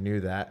guy knew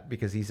that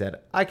because he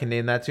said, I can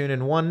name that tune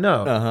in one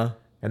note. Uh-huh.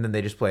 And then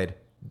they just played,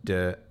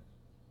 duh.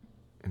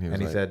 And he And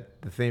he like, said,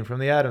 the theme from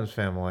the Addams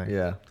Family.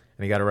 yeah.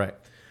 And he got it right.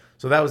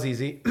 So that was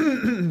easy.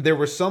 There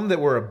were some that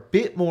were a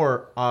bit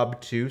more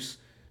obtuse,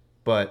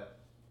 but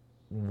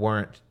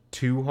weren't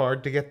too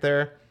hard to get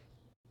there.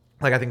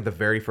 Like I think the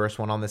very first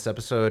one on this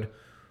episode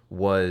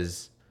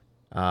was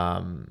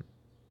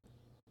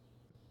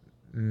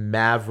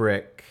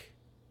Maverick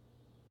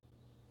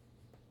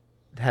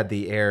had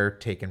the air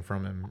taken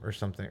from him or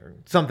something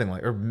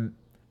like, or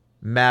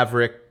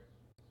Maverick.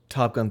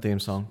 Top Gun theme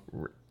song.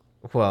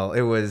 Well,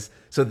 it was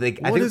so they.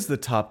 I What think is the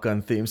Top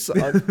Gun theme song?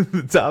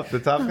 the Top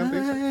Gun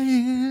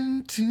thing.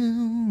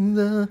 Into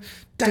the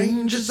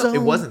danger zone. It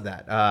wasn't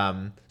that.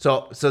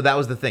 So that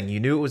was the thing. You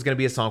knew it was going to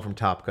be a song from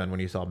Top Gun when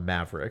you saw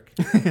Maverick.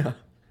 Yeah.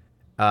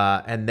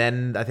 And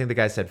then I think the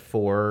guy said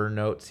 4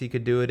 notes he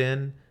could do it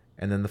in,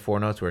 and then the 4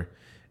 notes were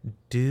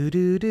do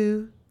do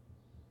do.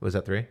 Was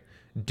that 3?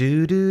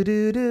 Do do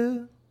do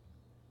do.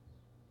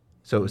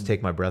 So it was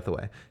Take My Breath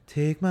Away.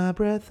 Take my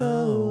breath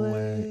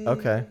away.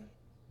 Okay.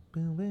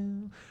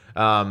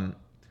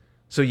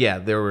 So yeah,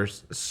 there were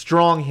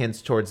strong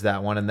hints towards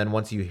that one, and then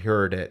once you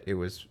heard it, it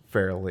was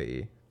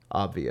fairly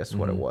obvious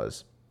what it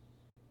was.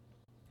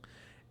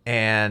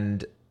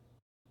 And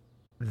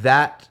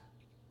that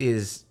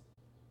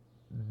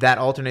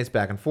alternates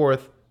back and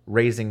forth,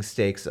 raising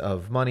stakes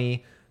of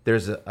money.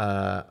 There's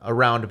a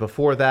round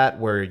before that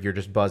where you're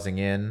just buzzing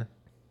in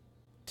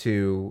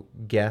to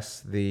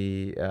guess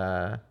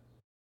the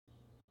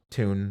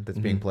tune that's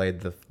being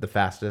played the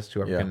fastest.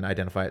 Whoever can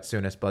identify it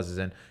soonest buzzes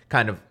in.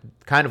 Kind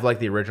of like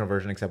the original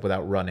version, except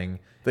without running.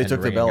 They and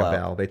took the ringing bell a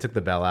out. They took the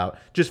bell out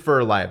just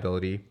for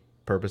liability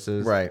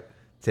purposes. Right.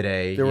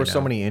 Today, There were so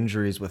many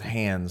injuries with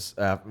hands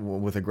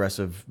with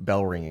aggressive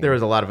bell ringing. There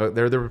was a lot of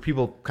there were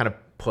people kind of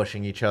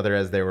pushing each other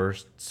as they were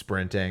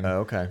sprinting.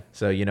 Oh, okay.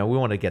 So, we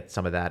want to get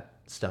some of that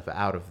stuff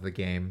out of the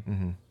game.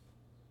 Mm-hmm.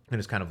 And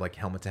it's kind of like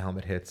helmet to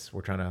helmet hits.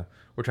 We're trying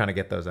to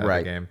get those out of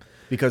the game.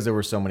 Because there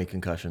were so many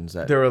concussions.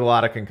 There were a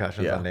lot of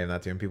concussions on Name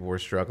That Tune. People were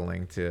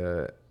struggling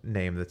to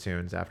name the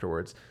tunes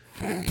afterwards.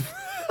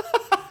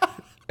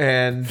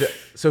 And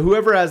so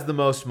whoever has the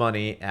most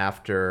money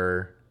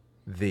after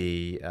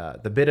the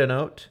bid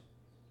note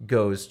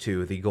goes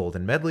to the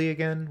Golden Medley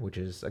again, which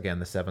is, again,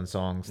 the 7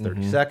 songs,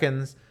 30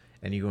 seconds,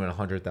 and you win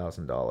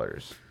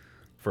 $100,000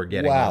 for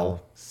getting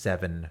all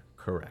 7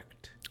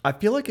 correct. I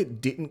feel like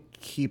it didn't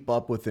keep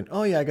up with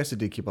I guess it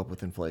did keep up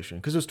with inflation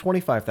because it was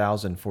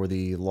 $25,000 for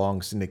the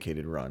long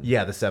syndicated run.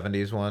 Yeah, the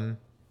 70s one.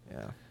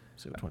 Yeah,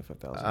 so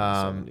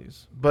 $25,000 in the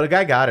 70s. But a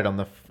guy got it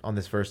on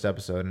this first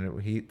episode,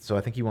 and so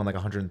I think he won like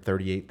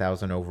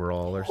 $138,000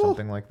 overall or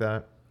something like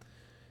that.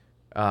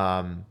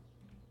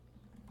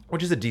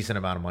 Which is a decent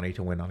amount of money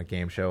to win on a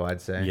game show,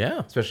 I'd say.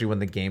 Yeah, especially when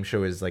the game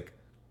show is like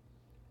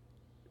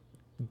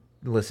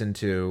listen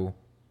to.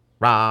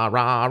 Rah,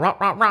 rah, rah,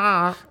 rah,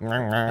 rah.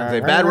 And say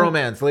Bad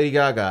Romance, Lady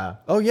Gaga.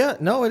 Oh, yeah.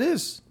 No, it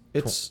is.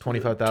 It's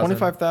 $25,000.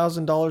 $25,000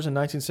 in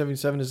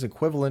 1977 is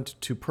equivalent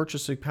to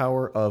purchasing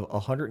power of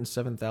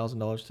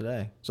 $107,000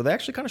 today. So they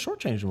actually kind of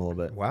shortchanged them a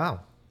little bit. Wow.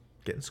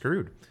 Getting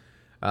screwed.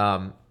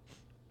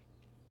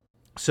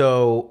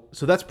 So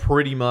that's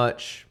pretty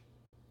much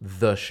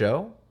the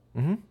show.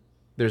 Mm-hmm.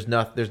 There's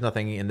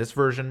nothing in this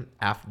version.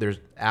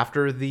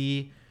 After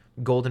the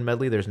Golden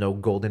Medley, there's no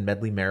Golden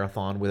Medley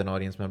marathon with an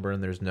audience member,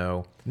 and there's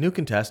no new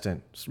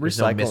contestant. There's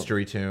no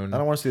mystery tune. I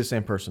don't want to see the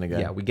same person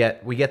again. Yeah, we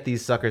get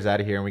these suckers out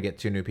of here, and we get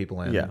 2 new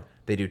people in. Yeah,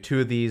 they do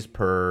 2 of these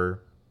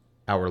per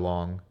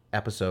hour-long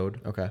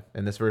episode. Okay,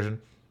 in this version,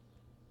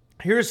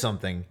 here's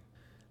something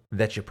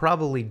that you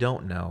probably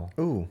don't know.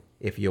 Ooh,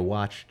 if you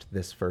watched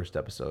this first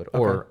episode,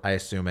 or I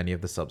assume any of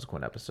the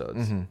subsequent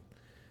episodes. Mm-hmm.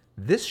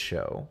 This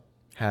show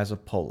has a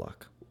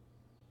Polak.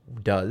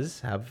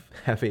 Does have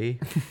a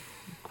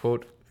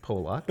quote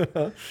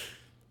Polak,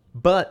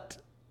 but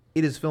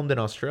it is filmed in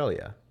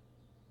Australia,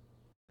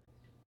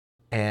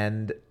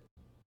 and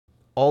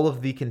all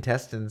of the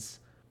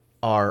contestants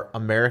are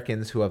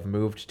Americans who have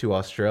moved to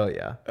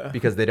Australia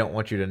because they don't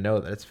want you to know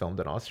that it's filmed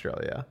in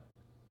Australia.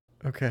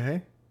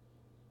 Okay.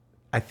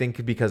 I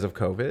think because of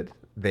COVID,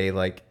 they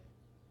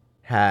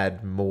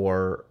had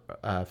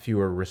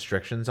fewer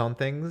restrictions on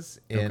things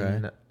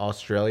in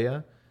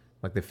Australia.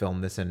 Like they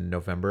filmed this in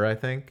November, I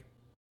think.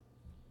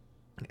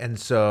 And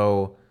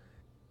so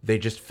they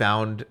just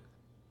found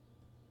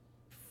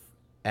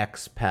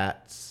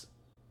expats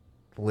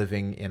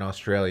living in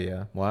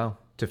Australia. Wow.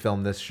 To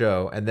film this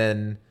show. And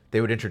then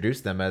they would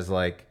introduce them as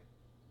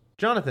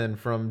Jonathan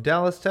from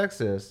Dallas,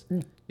 Texas,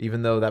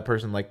 even though that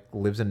person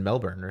lives in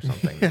Melbourne or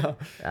something. Yeah.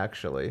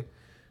 Actually.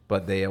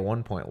 But they at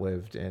one point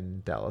lived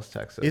in Dallas,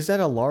 Texas. Is that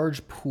a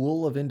large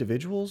pool of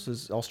individuals?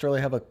 Does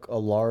Australia have a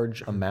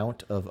large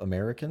amount of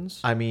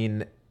Americans? I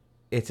mean,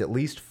 it's at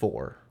least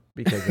 4.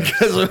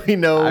 Because we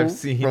know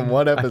from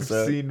one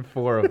episode. I've seen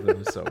 4 of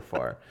them so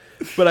far.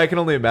 But I can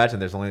only imagine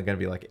there's only going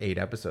to be 8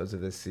 episodes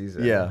of this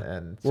season. Yeah.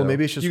 And so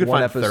maybe it's just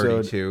one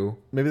episode. 32.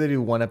 Maybe they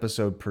do 1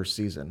 episode per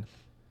season.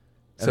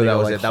 And so that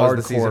was it. That was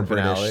the season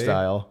finale. British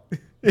style.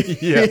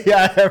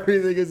 Yeah,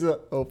 everything is an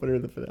opener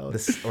of the finale.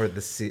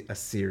 A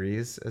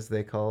series, as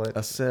they call it.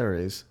 A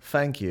series.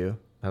 Thank you.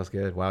 That was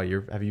good. Wow,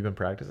 have you been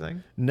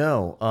practicing?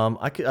 No.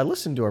 I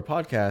listened to our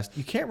podcast.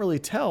 You can't really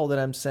tell that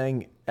I'm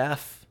saying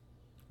F.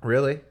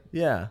 Really?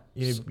 Yeah.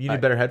 You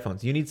need better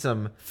headphones. You need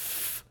some.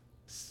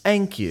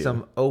 Thank you.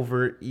 Some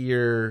over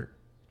ear.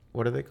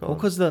 What are they called? Well,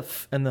 because the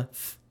f and the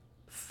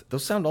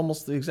those sound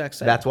almost the exact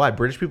same. That's why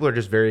British people are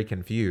just very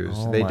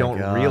confused. They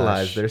don't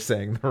realize they're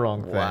saying the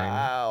wrong thing.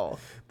 Wow.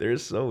 They're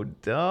so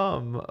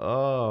dumb.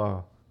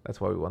 Oh,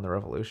 that's why we won the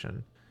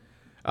revolution.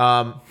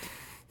 But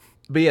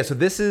yeah, so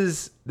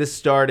this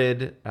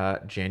started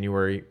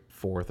January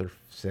 4th or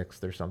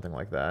 6th or something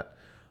like that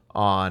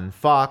on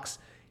Fox.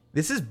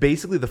 This is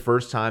basically the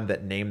first time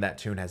that Name That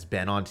Tune has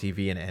been on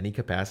TV in any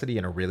capacity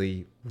in a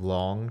really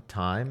long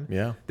time.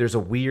 Yeah. There's a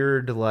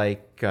weird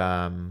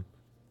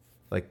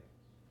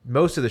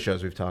most of the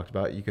shows we've talked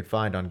about you could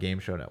find on Game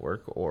Show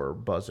Network or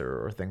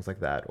Buzzer or things like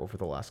that over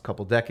the last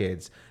couple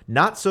decades.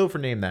 Not so for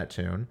Name That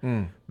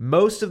Tune.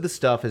 Most of the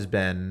stuff has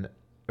been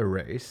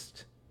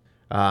erased.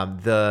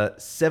 The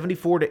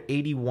 74 to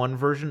 81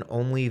 version,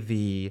 only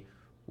the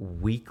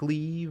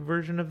weekly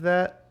version of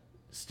that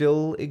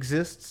still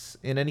exists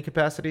in any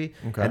capacity.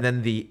 Okay. And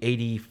then the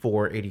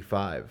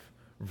 84-85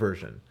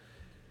 version.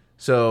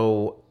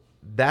 So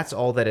that's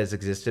all that has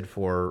existed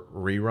for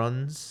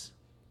reruns.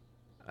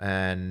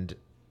 And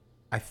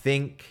I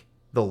think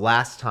the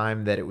last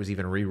time that it was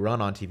even rerun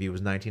on TV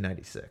was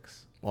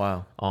 1996.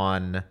 Wow.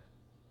 On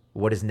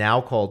what is now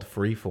called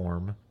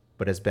Freeform,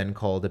 but has been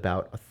called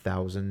about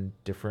 1,000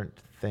 different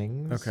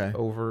things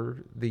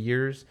over the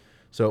years.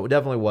 So it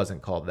definitely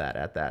wasn't called that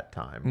at that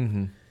time.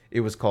 Mm-hmm. It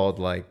was called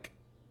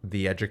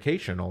the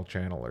Educational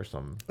Channel or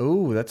some.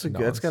 Ooh, that's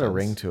got a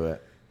ring to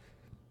it.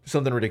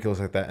 Something ridiculous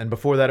like that. And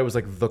before that, it was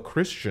the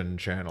Christian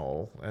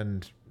Channel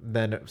and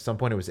then at some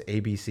point it was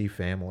ABC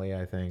Family,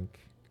 I think.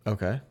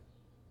 Okay.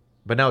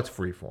 But now it's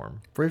Freeform.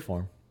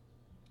 Freeform.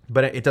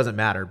 But it doesn't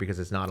matter because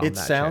it's not on It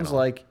that sounds channel.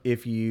 like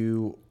if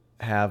you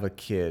have a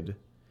kid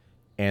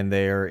and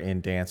they're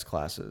in dance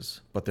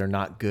classes, but they're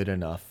not good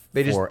enough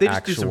They just for do some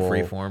actual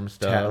freeform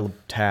stuff.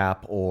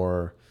 tap,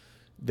 or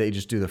they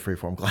just do the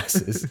freeform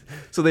classes.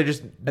 So they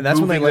just And that's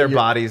when they moving let their your-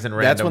 bodies in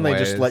random That's when they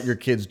just ways. let your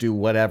kids do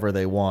whatever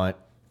they want,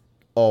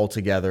 all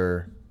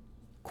together,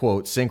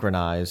 quote,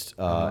 synchronized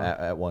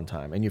at one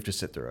time, and you have to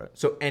sit through it.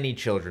 So any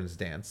children's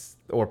dance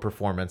or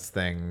performance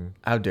thing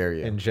How dare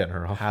you? in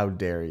general. How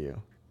dare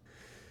you?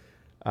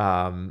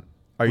 Um,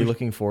 Are you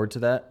looking forward to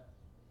that?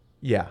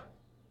 yeah,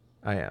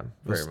 I am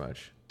very Those-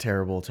 much.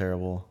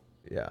 Terrible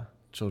Yeah.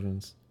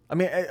 children's. I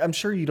mean, I'm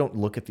sure you don't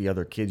look at the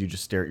other kids. You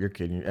just stare at your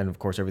kid, and of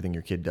course, everything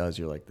your kid does,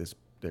 you're like,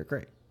 they're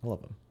great. I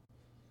love them.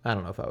 I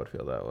don't know if I would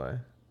feel that way.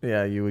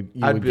 Yeah, you would.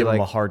 You I'd would be give them a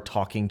like- hard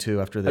talking to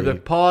after I'd they be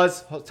like,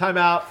 pause, time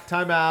out,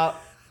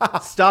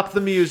 stop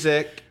the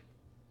music.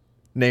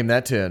 name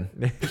that tune.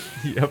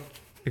 Yep,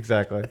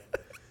 exactly.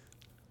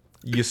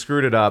 You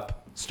screwed it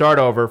up. Start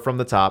over from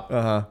the top.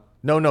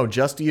 No,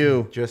 just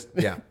you. Just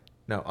yeah.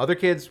 No, other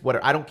kids,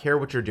 whatever. I don't care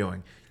what you're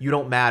doing. You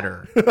don't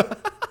matter.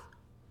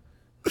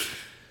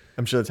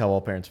 I'm sure that's how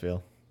all parents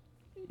feel.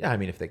 Yeah, I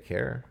mean if they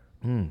care.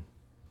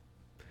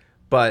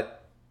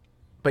 But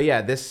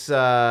yeah, this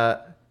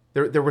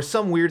there were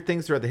some weird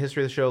things throughout the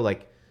history of the show.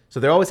 Like, so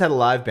they always had a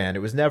live band.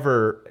 It was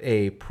never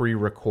a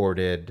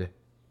pre-recorded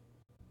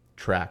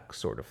track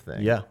sort of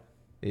thing. Yeah.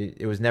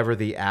 It was never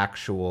the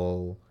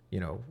actual,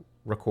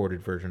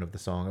 recorded version of the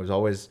song. It was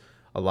always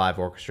a live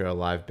orchestra, a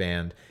live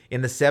band.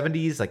 In the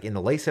 70s, like in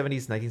the late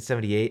 70s,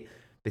 1978,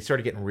 they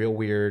started getting real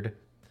weird.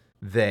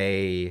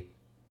 They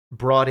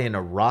brought in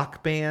a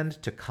rock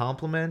band to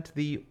complement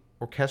the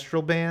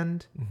orchestral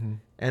band. Mm-hmm.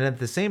 And at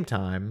the same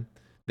time,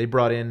 they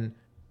brought in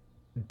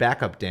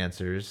backup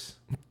dancers.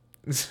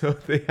 So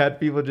they had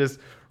people just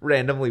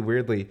randomly,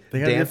 weirdly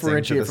They gotta dancing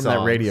differentiate to the from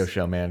that radio songs.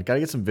 show, man. Gotta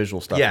get some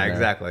visual stuff. Yeah, in there.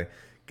 exactly.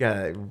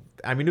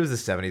 I mean, it was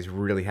the 70s.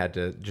 Really had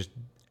to just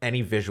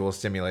any visual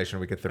stimulation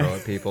we could throw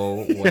at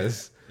people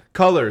was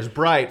colors,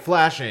 bright,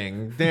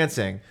 flashing,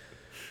 dancing.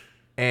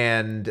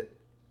 And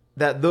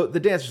that the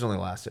dancers only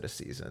lasted a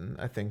season.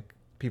 I think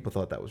people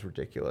thought that was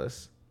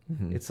ridiculous.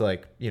 Mm-hmm. It's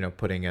like,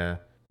 putting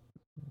a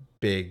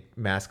big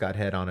mascot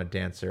head on a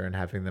dancer and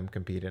having them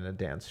compete in a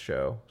dance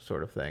show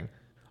sort of thing.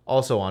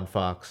 Also on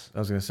Fox I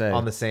was gonna say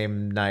on the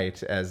same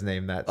night as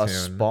Name That a Tune.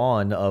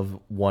 spawn of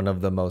one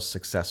of the most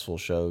successful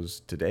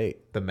shows to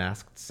date. The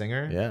Masked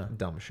Singer. Yeah.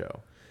 Dumb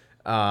show.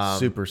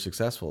 Super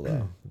successful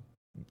though.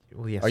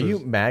 Well, yeah, Are so you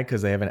mad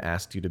because they haven't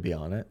asked you to be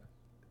on it?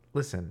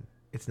 listen,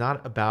 it's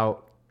not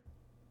about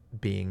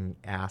being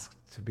asked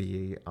to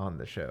be on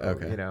the show.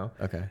 Okay.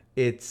 Okay.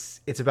 It's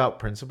about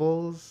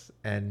principles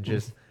and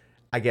just,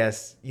 I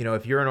guess,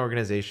 if you're an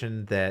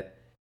organization that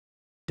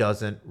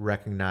doesn't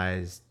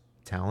recognize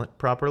talent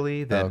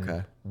properly, then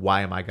Okay.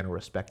 why am I going to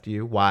respect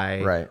you?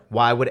 Why? Right.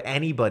 Why would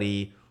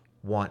anybody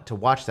want to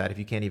watch that if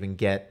you can't even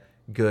get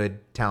good,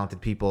 talented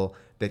people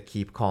that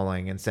keep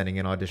calling and sending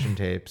in audition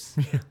tapes?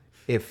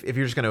 If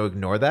you're just going to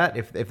ignore that,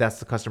 if that's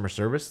the customer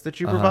service that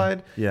you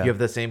provide, Yeah. you have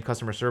the same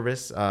customer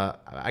service.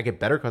 I get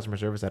better customer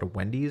service at a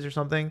Wendy's or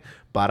something.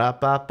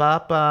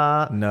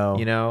 Ba-da-ba-ba-ba.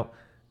 No.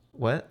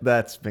 What?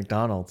 That's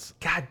McDonald's.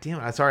 God damn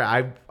it. Sorry.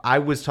 I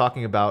was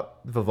talking about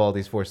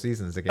Vivaldi's Four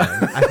Seasons again.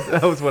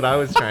 That was what I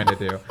was trying to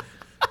do.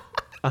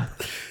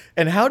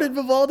 And how did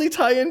Vivaldi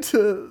tie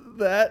into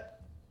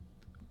that?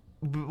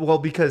 Well,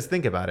 because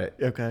think about it.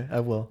 Okay,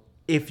 I will.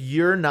 If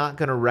you're not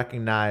going to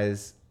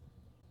recognize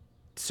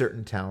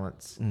certain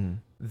talents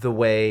the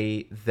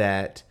way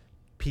that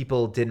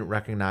people didn't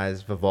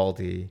recognize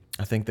Vivaldi,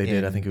 I think they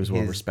did. I think he was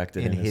well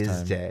respected in his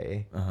time.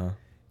 day. Uh-huh.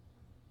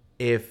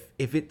 If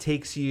it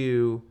takes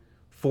you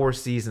 4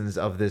 seasons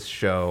of this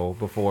show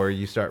before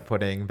you start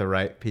putting the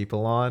right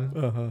people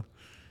on,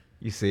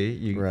 you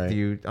see, Right. do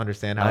you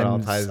understand how it all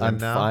ties I'm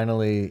in now?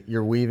 finally,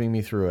 you're weaving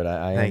me through it.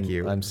 Thank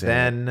you. I'm saying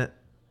it. Then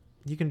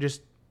you can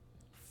just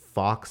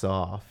fox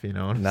off. You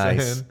know what I'm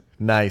Nice. saying?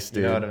 Nice,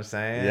 dude. You know what I'm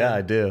saying? Yeah,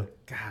 I do.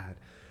 God.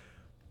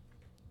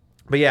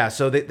 But yeah,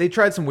 so they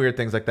tried some weird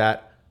things like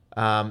that.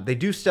 They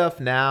do stuff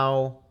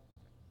now,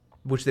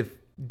 which they've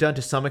done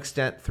to some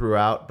extent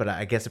throughout, but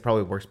I guess it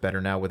probably works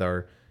better now with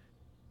our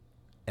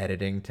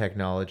editing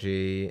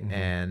technology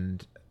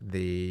and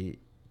the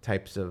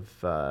types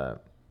of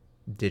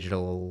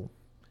digital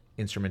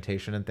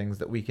instrumentation and things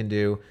that we can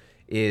do.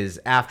 Is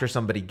after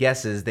somebody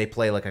guesses, they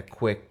play like a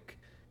quick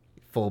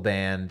full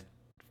band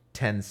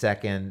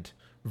 10-second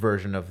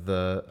version of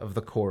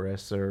the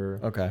chorus or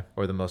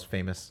the most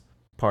famous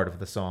part of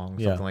the song,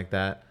 something like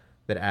that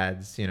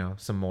adds,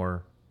 some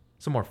more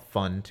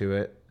fun to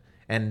it.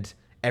 And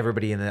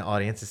everybody in the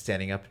audience is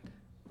standing up,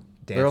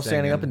 dancing. They're all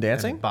standing up and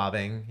dancing?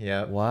 bobbing.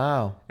 Yeah.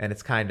 Wow. And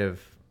it's kind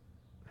of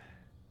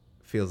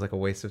feels like a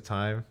waste of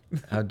time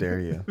How dare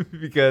you?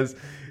 because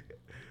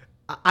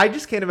I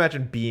just can't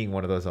imagine being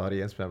one of those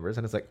audience members.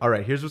 And it's like, all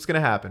right, here's what's going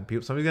to happen.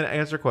 Somebody's going to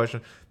answer a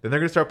question. Then they're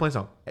going to start playing a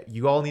song.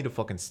 You all need to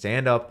fucking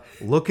stand up,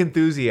 look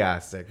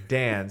enthusiastic,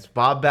 dance,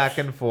 bob back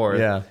and forth.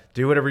 Yeah.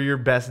 Do whatever your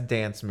best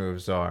dance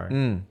moves are.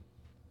 You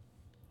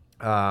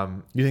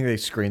think they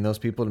screen those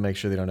people to make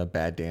sure they don't have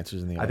bad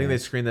dancers in the audience? I think they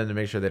screen them to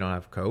make sure they don't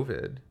have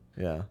COVID.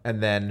 Yeah.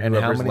 And then And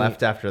how whoever's many-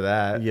 left after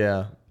that.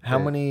 Yeah. How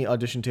Yeah. many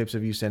audition tapes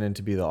have you sent in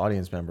to be the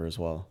audience member as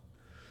well?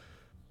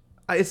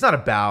 It's not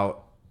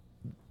about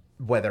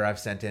whether I've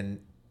sent in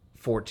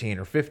 14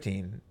 or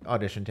 15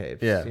 audition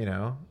tapes. Yeah. You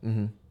know?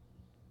 Mm-hmm.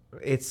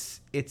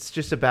 It's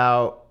just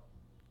about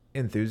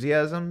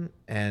enthusiasm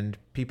and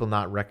people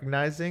not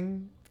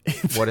recognizing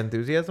what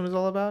enthusiasm is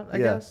all about, I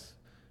Yeah. guess.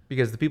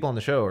 Because the people on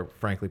the show are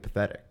frankly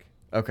pathetic.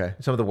 Okay.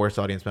 Some of the worst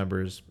audience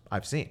members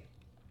I've seen.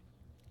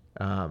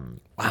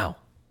 Wow.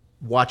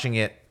 Watching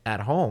it at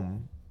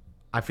home,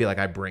 I feel like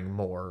I bring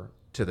more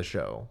to the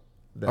show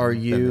than, Are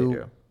than they you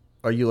do.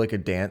 are you like a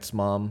dance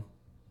mom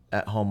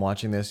at home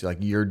watching this? Like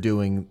you're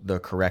doing the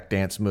correct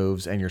dance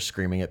moves and you're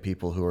screaming at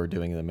people who are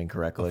doing them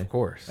incorrectly? Of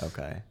course.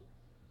 Okay.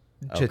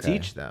 To Okay.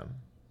 teach them.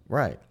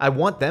 Right. I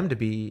want them to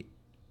be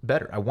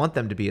better. I want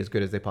them to be as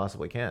good as they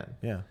possibly can.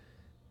 Yeah.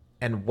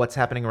 And what's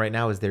happening right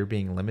now is they're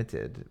being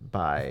limited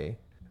by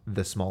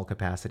the small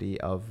capacity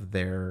of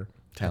their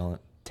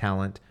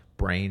Talent.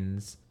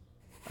 brains,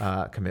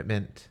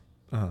 commitment.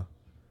 Uh-huh.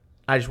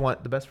 I just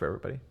want the best for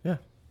everybody. Yeah.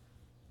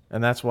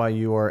 And that's why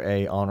you are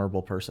a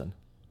honorable person.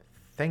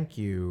 Thank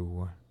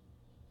you.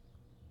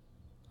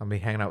 I'll be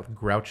hanging out with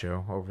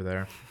Groucho over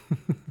there.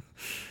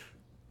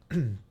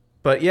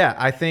 But yeah,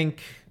 I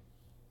think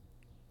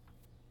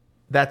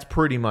that's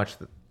pretty much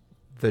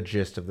the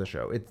gist of the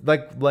show. It's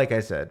like I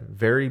said,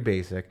 very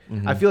basic.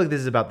 I feel like this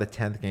is about the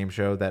 10th game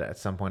show that at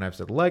some point I've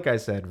said, like I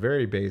said,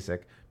 very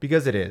basic,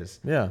 because it is.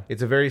 Yeah.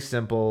 It's a very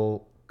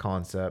simple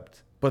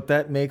concept. But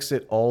that makes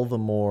it all the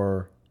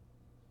more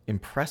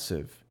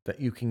impressive that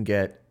you can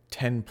get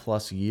 10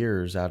 plus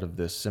years out of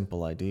this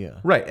simple idea.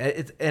 Right.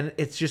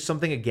 It's just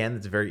something, again,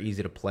 that's very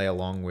easy to play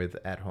along with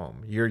at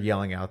home. You're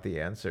yelling out the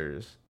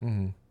answers.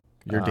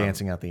 You're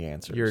dancing out the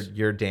answers.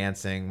 You're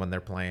dancing when they're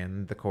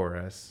playing the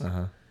chorus.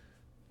 Uh-huh.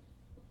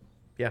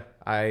 Yeah,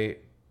 I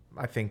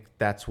think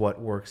that's what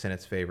works in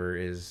its favor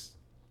is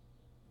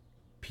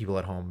people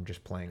at home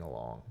just playing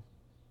along.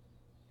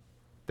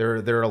 There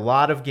are a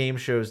lot of game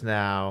shows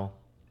now,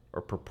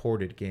 or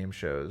purported game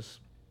shows,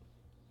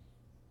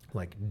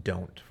 like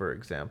Don't, for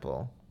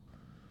example,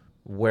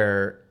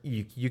 where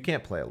you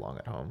can't play along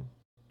at home.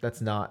 That's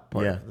not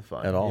part of the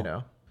fun at all. You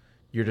know,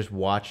 you're just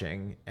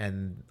watching,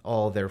 and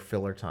all their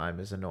filler time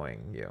is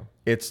annoying you.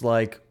 It's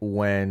like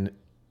when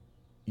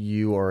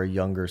you are a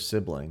younger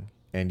sibling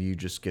and you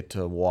just get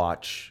to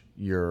watch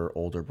your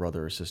older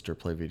brother or sister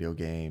play video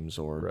games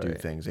or do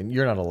Right. things, and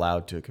you're not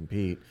allowed to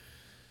compete,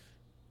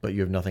 but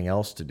you have nothing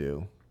else to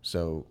do.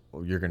 So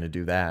you're going to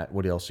do that.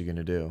 What else are you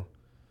going to do?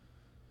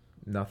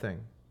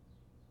 Nothing.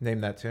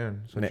 Name that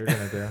tune. That's what you're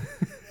gonna do.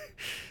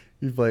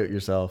 You play it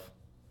yourself.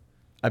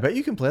 I bet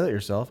you can play that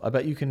yourself. I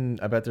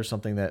bet there's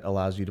something that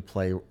allows you to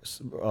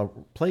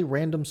play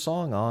random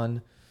song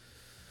on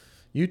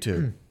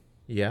YouTube.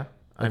 Yeah.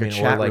 Like a or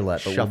chat like roulette,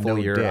 but with shuffle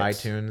no your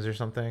dicks. iTunes or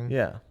something.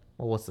 Yeah.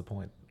 Well, what's the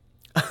point?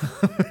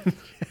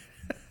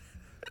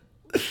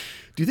 Do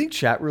you think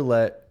chat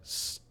roulette?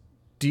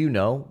 Do you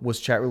know, was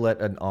chat roulette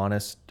an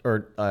honest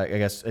or I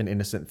guess an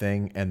innocent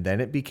thing, and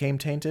then it became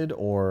tainted,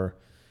 or?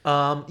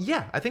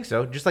 Yeah, I think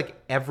so. Just like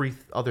every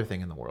other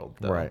thing in the world,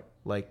 though. Right.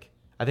 Like,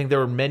 I think there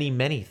were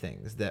many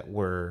things that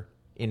were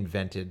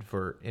invented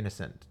for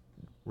innocent,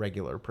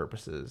 regular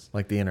purposes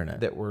Like the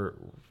internet. that were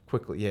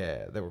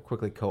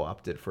quickly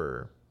co-opted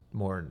for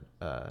more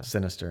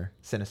Sinister.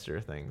 sinister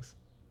things.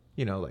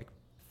 You know, like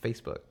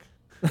Facebook,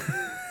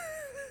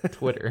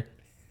 Twitter,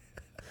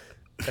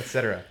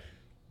 etc.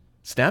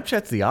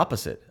 Snapchat's the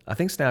opposite. I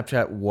think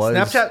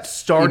Snapchat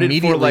started for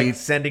immediately- like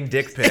sending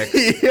dick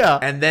pics. Yeah.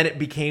 And then it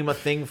became a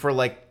thing for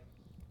like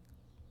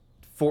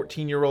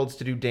 14-year-olds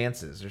to do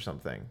dances or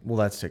something. Well,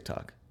 that's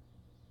TikTok.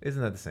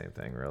 Isn't that the same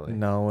thing, really?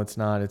 No, it's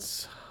not.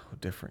 It's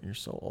different. You're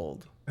so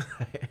old.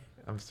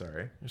 I'm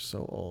sorry. You're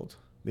so old.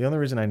 The only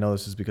reason I know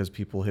this is because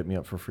people hit me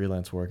up for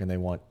freelance work and they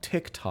want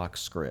TikTok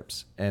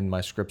scripts. And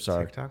my scripts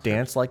are TikTok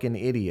dance like an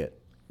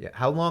idiot. Yeah.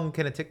 How long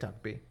can a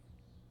TikTok be?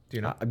 Do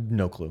you know?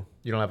 No clue.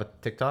 You don't have a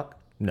TikTok?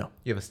 No,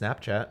 You have a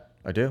Snapchat.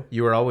 I do.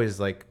 You were always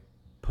like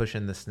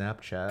pushing the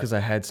Snapchat. Because I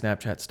had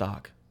Snapchat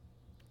stock.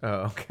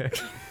 Oh, okay.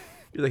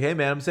 You're like, hey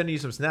man, I'm sending you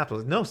some snaps. I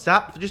was like, no,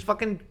 stop. Just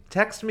fucking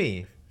text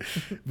me.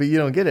 But you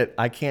don't get it.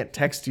 I can't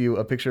text you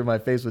a picture of my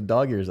face with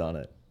dog ears on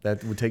it.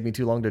 That would take me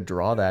too long to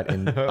draw that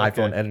in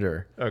iPhone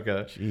editor. Okay.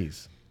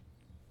 Jeez.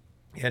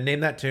 Yeah, name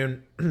that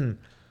tune.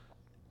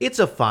 It's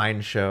a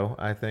fine show,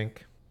 I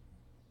think.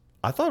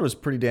 I thought it was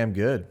pretty damn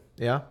good.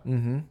 Yeah?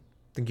 Mm-hmm.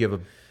 I think you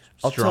have a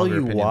I'll tell stronger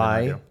you opinion than I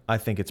why do. I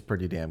think it's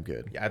pretty damn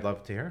good. Yeah, I'd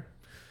love to hear.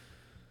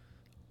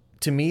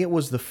 To me, it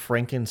was the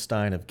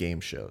Frankenstein of game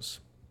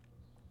shows.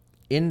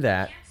 In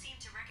that, Can't seem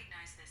to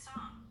recognize this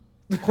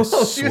song.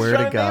 Well, she was swear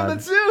trying to God, name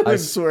the tune. I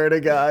swear to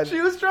God,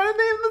 She was trying to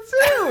name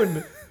the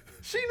tune.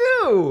 She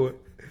knew.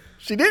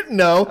 She didn't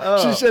know.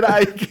 Oh. She said,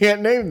 I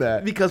can't name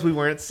that. Because we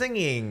weren't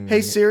singing.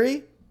 Hey,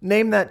 Siri,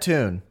 name that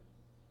tune.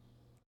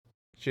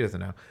 She doesn't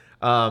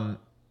know.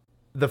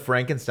 The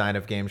Frankenstein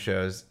of game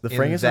shows. The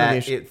Frankenstein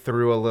of game it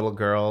threw a little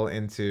girl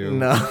into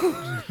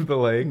the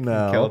lake and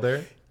killed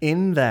her.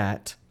 In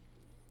that,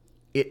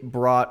 it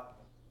brought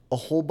a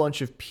whole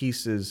bunch of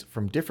pieces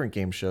from different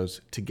game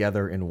shows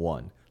together in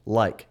one,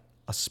 like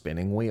a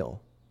spinning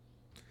wheel.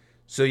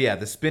 So yeah,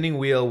 the spinning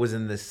wheel was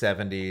in the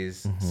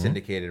 70s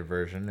syndicated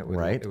version. It would,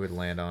 Right. It would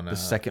land on The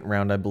second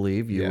round, I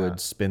believe, you Yeah. would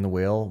spin the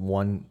wheel.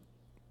 One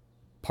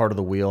part of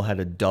the wheel had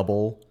a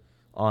double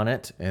on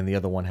it, and the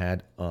other one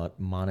had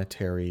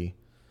monetary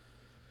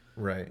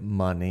right,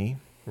 money.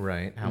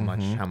 right. How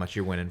much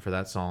you're winning for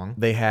that song?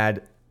 They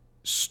had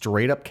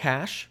straight up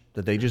cash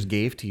that they just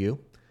gave to you.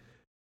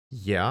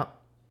 Yeah,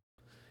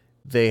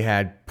 They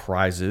had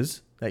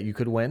prizes that you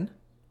could win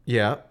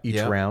yeah. each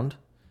yep. round.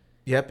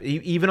 Yep.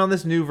 Even on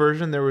this new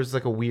version, there was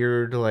like a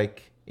weird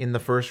in the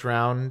first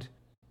round.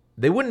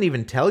 They wouldn't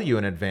even tell you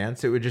in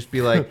advance. It would just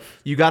be like,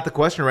 you got the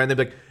question right, and they'd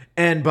be like,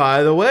 and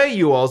by the way,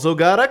 you also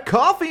got a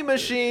coffee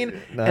machine.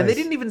 Nice. And they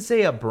didn't even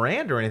say a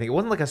brand or anything. It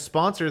wasn't like a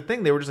sponsored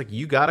thing. They were just like,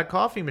 you got a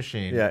coffee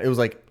machine. Yeah, it was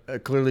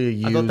like clearly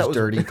a I thought used, that was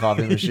dirty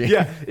coffee machine.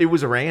 Yeah, it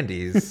was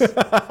Randy's.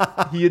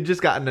 He had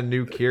just gotten a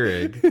new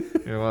Keurig.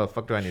 What the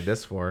fuck do I need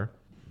this for?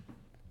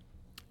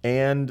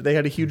 And they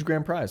had a huge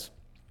grand prize.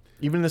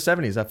 Even in the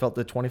 70s, I felt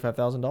that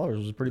 $25,000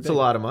 was pretty big. It's a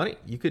lot of money.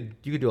 You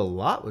could do a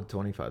lot with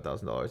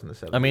 $25,000 in the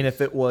 70s. I mean,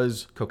 if it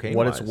was Cocaine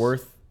what it's wise.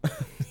 worth,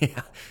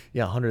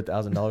 yeah,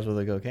 $100,000 worth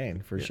of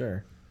cocaine for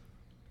sure.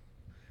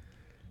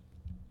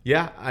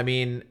 Yeah, I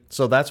mean,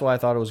 So that's why I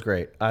thought it was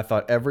great. I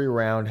thought every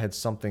round had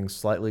something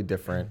slightly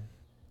different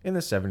in the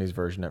 70s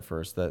version at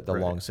first, the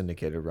Right. long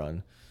syndicated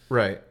run.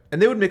 right.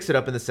 And they would mix it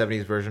up in the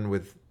 70s version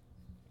with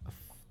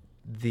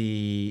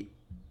the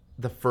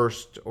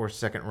first or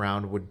second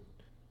round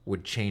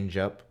would change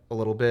up a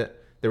little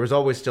bit. There was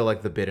always still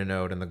like the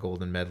Bit-A-Note and the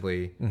Golden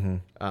Medley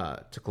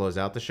to close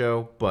out the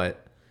show,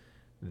 but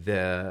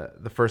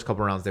the first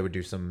couple rounds they would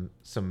do some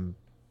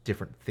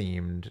different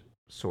themed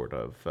sort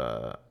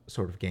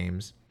of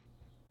games.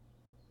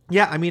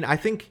 Yeah, I mean, I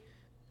think,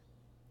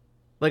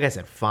 like I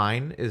said,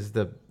 fine is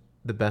the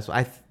best.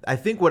 I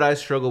think what I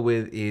struggle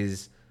with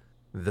is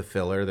the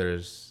filler.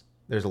 There's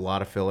a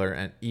lot of filler,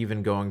 and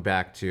even going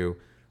back to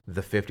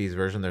the 50s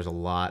version, there's a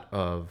lot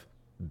of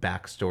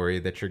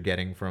backstory that you're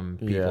getting from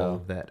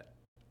people that,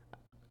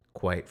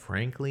 quite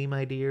frankly,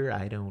 my dear,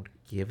 I don't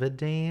give a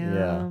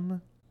damn. Yeah.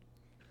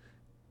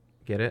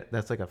 Get it?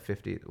 That's like a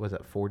 50. Was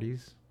that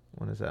 40s?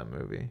 When is that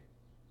movie?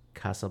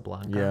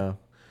 Casablanca.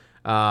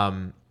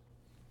 Yeah.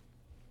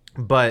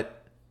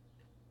 But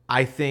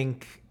I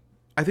think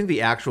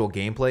the actual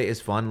gameplay is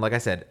fun. Like I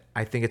said,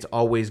 I think it's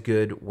always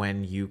good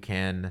when you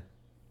can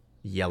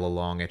yell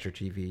along at your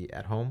TV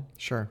at home.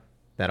 Sure.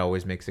 That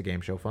always makes a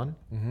game show fun.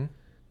 Mm-hmm.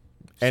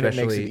 And it makes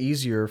it Especially-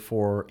 easier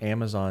for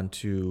Amazon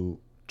to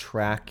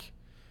track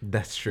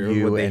That's true.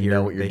 you When they and hear-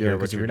 know what you're they hear doing.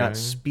 Because if you're not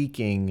doing.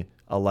 speaking,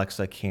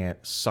 Alexa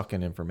can't suck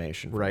in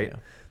information from Right. you.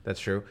 That's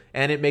true.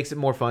 And it makes it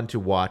more fun to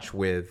watch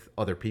with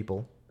other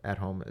people at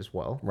home as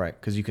well. Right,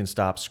 because you can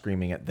stop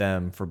screaming at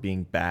them for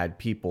being bad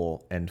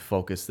people and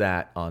focus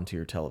that onto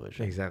your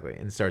television. Exactly.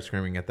 And start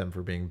screaming at them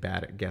for being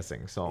bad at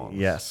guessing songs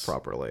Yes.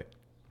 properly.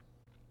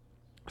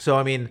 So,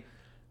 I mean,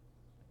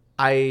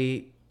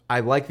 I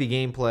like the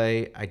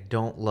gameplay. I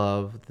don't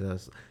love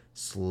the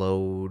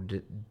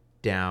slowed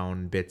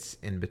down bits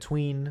in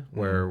between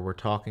where we're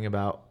talking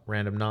about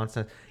random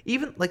nonsense.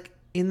 Even like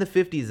in the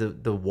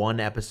 50s, the one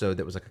episode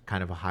that was like a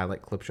kind of a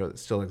highlight clip show that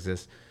still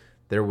exists,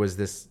 there was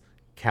this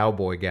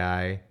cowboy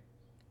guy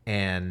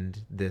and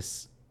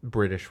this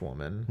British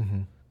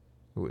woman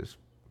who was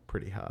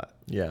pretty hot.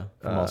 Yeah,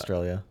 from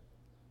Australia.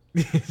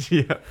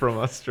 Yeah, from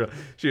Australia.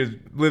 She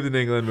lived in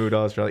England, moved to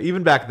Australia.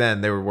 Even back then,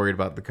 they were worried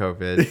about the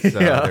COVID, so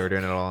Yeah. they were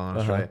doing it all in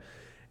Australia.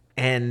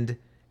 And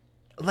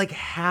like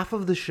half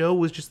of the show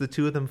was just the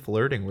two of them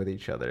flirting with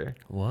each other.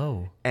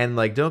 Whoa. And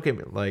like, don't get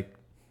me like,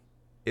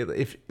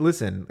 if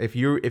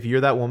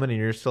you're that woman and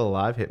you're still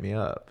alive, hit me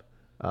up.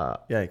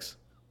 Yikes.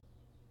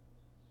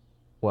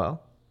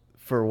 Well,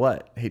 For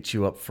what? Hit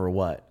you up for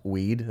what?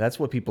 Weed? That's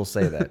what people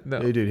say that.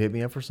 No. Hey, dude, hit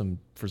me up for some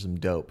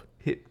dope.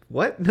 hit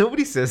what?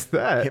 Nobody says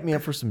that. Hit me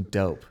up for some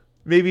dope.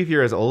 Maybe if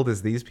you're as old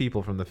as these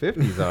people from the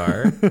 50s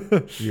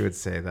are, you would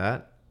say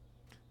that.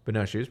 But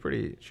no, she was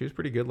pretty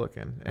good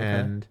looking.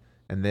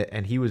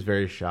 And he was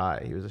very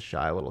shy. He was a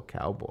shy little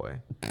cowboy.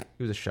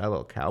 He was a shy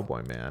little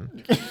cowboy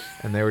man.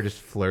 And they were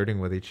just flirting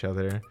with each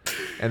other.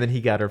 And then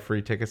he got her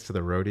free tickets to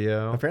the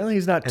rodeo. Apparently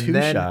he's not And too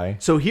then- shy.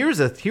 So here was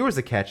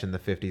a catch in the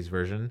 50s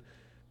version.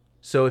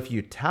 So if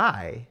you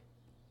tie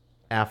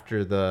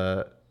after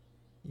the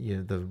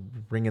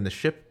ringing the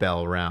ship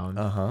bell round,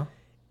 Uh-huh.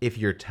 if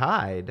you're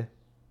tied,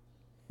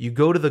 you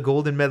go to the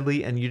Golden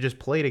Medley and you just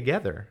play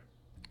together.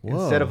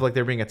 Whoa. Instead of like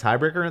there being a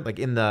tiebreaker. Like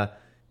in the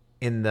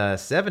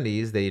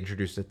 70s, they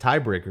introduced a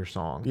tiebreaker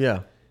song.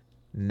 Yeah.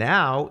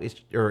 Now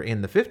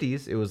in the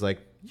 50s, it was like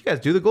you guys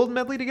do the golden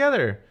medley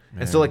together.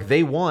 And so like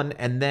they won,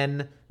 and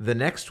then the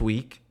next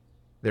week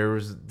there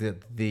was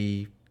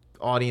the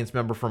audience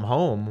member from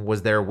home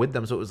was there with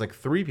them, so it was like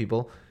 3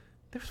 people.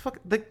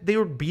 They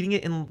were beating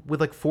it in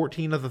with like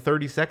 14 of the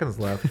 30 seconds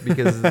left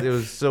because it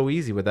was so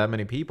easy with that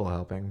many people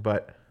helping.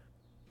 But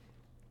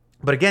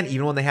again,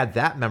 even when they had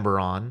that member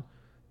on,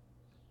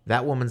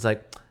 that woman's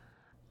like,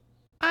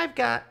 I've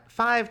got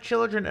 5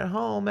 children at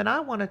home, and I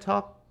want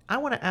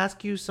to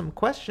ask you some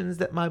questions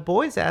that my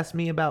boys asked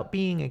me about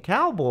being a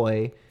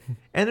cowboy.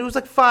 And it was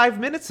like 5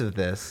 minutes of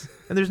this,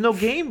 and there's no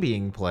game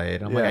being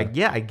played. I'm like,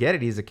 I get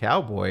it. He's a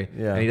cowboy,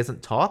 and he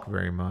doesn't talk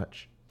very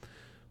much.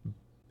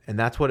 And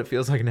that's what it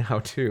feels like now,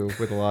 too,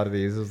 with a lot of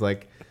these. It's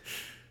like,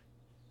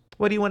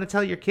 what do you want to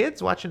tell your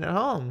kids watching at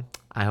home?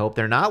 I hope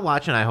they're not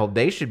watching. I hope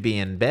they should be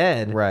in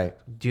bed. Right.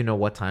 Do you know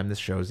what time this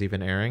show's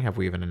even airing? Have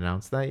we even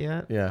announced that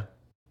yet? Yeah.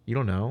 You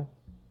don't know.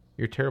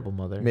 You're a terrible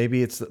mother.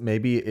 Maybe it's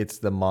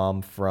the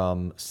mom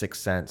from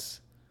Sixth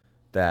Sense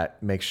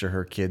that makes sure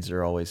her kids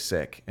are always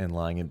sick and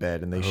lying in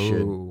bed, and they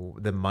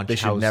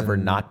should never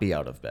not be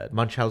out of bed.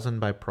 Munchausen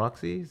by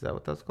proxy? Is that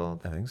what that's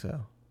called? I think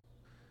so.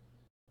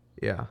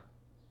 Yeah.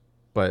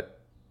 But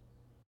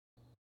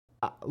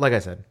like I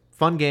said,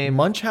 fun game.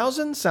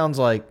 Munchausen sounds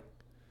like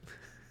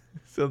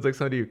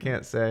somebody you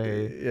can't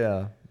say.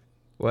 Yeah.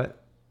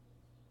 What?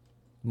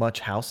 Much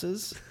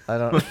houses? I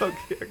don't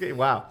Okay,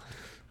 wow.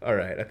 All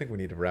right, I think we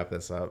need to wrap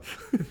this up.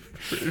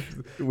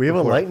 We have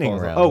a lightning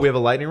round. Oh, we have a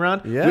lightning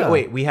round? Yeah.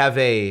 Wait, we have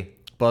a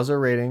buzzer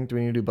rating. Do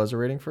we need to do buzzer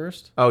rating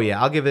first? Oh,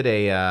 yeah. I'll give it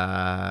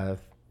a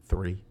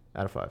 3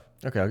 out of 5.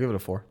 Okay, I'll give it a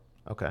 4.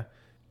 Okay.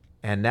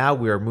 And now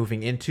we are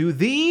moving into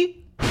the...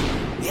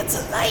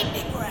 It's a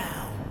lightning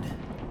round.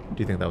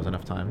 Do you think that was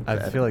enough time?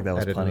 I feel like that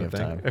was plenty of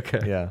time. Okay.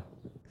 Yeah.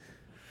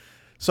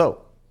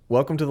 So,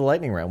 welcome to the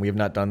lightning round. We have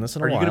not done this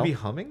in a while. Are you going to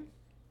be humming?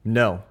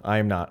 No, I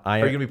am not. Are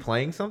you going to be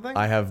playing something?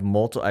 I have 10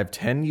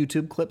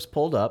 YouTube clips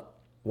pulled up.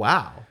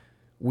 Wow.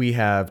 We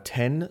have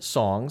 10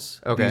 songs.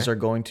 Okay. These are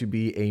going to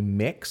be a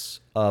mix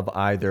of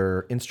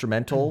either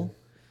instrumental.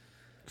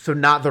 So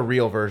not the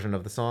real version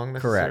of the song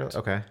necessarily? Correct.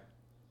 Okay.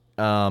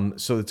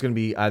 So it's going to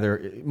be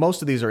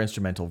most of these are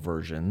instrumental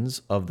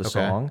versions of the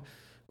song.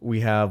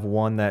 We have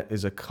one that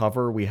is a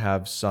cover. We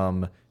have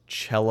some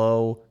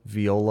cello,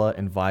 viola,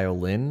 and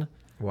violin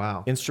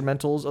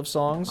instrumentals of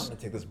songs. I'm going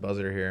to take this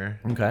buzzer here.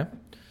 Okay.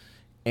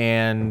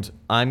 And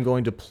I'm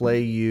going to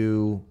play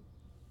you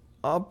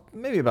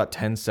maybe about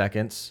 10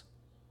 seconds,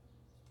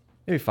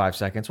 maybe 5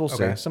 seconds. We'll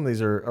see. Some of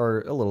these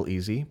are a little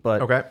easy.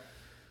 But Okay.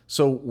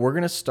 So we're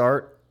going to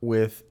start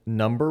with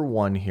number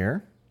 1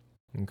 here.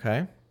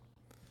 Okay.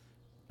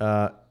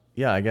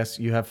 Yeah, I guess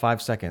you have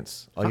 5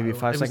 seconds. I'll give you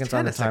 5 seconds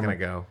on the timer. A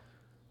second ago.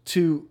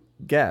 To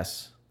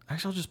guess.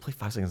 Actually, I'll just play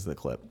 5 seconds of the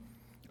clip.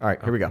 All right,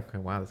 here we go. Okay,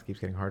 wow, this keeps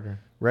getting harder.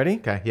 Ready?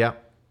 Okay, yeah.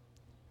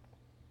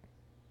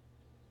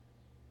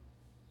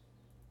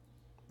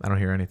 I don't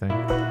hear anything.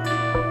 I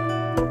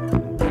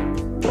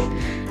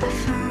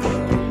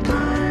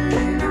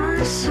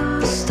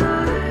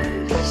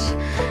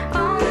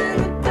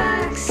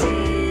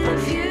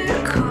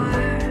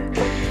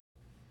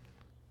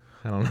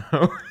don't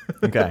know.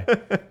 Okay.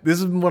 This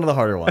is one of the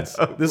harder ones.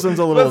 This one's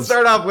a little... Let's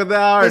start off with the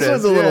hardest. This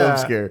one's a little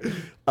obscure.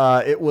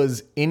 It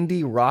was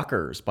Indie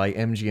Rockers by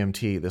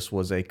MGMT. This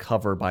was a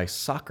cover by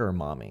Soccer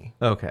Mommy.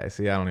 Okay,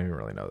 see, I don't even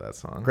really know that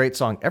song. Great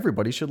song.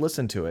 Everybody should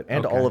listen to it.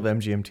 And all of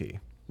MGMT.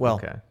 Well,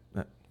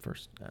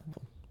 first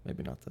album.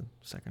 Maybe not the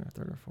second or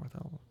third or fourth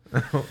album.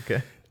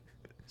 Okay.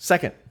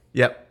 Second.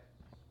 Yep.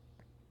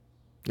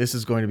 This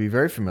is going to be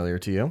very familiar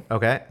to you.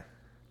 Okay.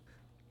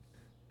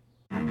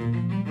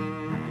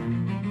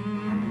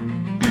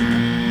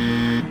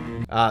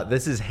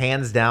 This is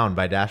Hands Down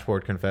by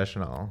Dashboard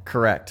Confessional.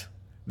 Correct.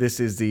 This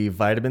is the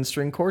Vitamin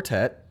String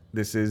Quartet.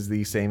 This is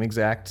the same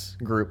exact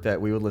group that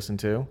we would listen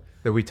to.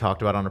 That we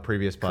talked about on a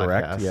previous podcast.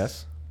 Correct,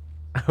 yes.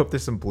 I hope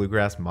there's some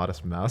bluegrass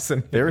Modest Mouse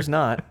in here. There is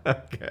not.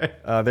 Okay.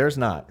 There's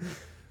not.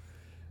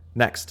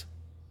 Next.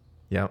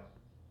 Yep.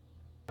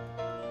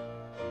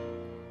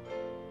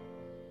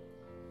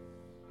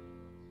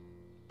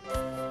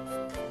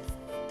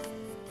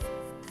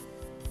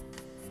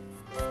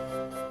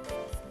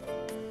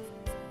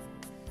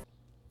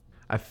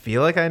 I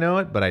feel like I know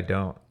it, but I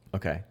don't.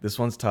 Okay, this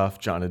one's tough.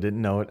 John, I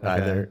didn't know it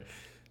either.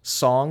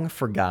 Song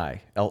for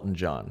Guy, Elton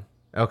John.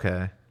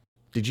 Okay.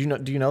 Do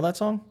you know that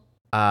song?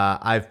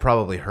 I've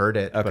probably heard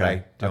it, but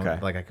I don't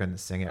okay. like I couldn't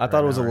sing it. I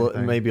thought it was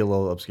maybe a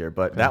little obscure,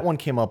 but that one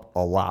came up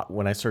a lot.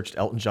 When I searched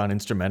Elton John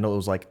instrumental, it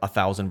was like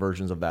 1,000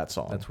 versions of that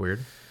song. That's weird.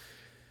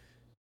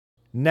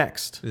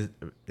 Next.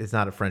 It's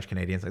not a French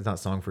Canadian. It's not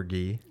Song for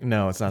Guy.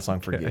 No, it's not Song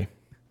for Guy.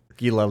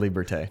 Guy La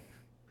Liberté.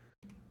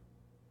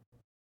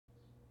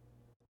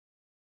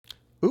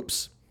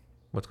 Oops.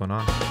 What's going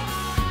on?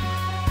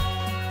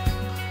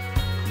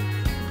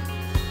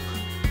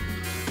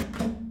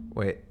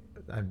 Wait,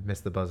 I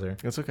missed the buzzer.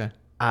 It's okay.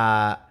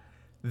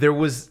 There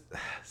was,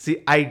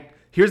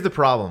 here's the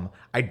problem.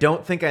 I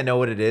don't think I know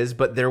what it is,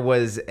 but there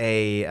was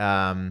a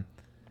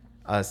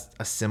a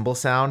cymbal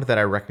sound that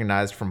I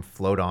recognized from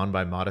 "Float On"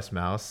 by Modest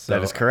Mouse. So,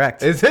 That is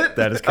correct. Is it?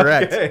 That is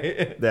correct.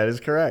 Okay. That is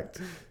correct.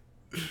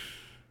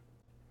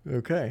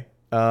 Okay.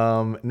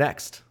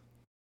 Next.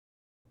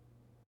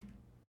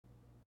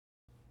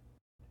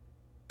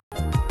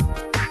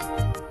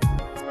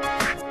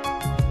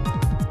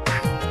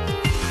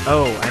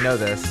 Oh, I know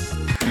this.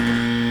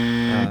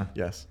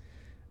 Yes.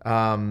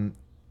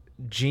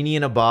 "Genie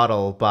in a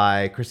Bottle"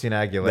 by Christina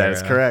Aguilera. That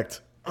is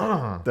correct.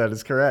 That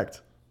is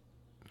correct.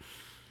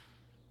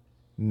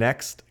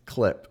 Next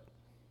clip.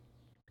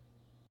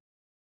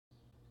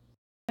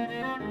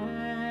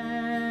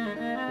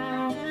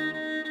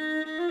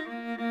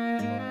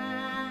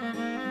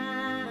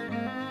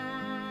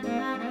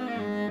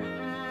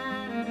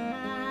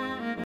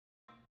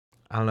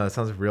 I don't know. It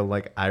sounds real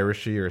like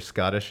Irishy or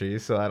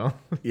Scottishy, so I don't.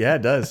 Yeah,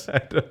 it does. I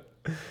don't.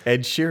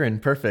 Ed Sheeran,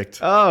 perfect.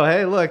 Oh,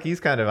 hey, look, he's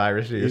kind of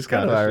Irishy. He's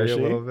kind of Scottishy Irishy.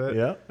 a little bit.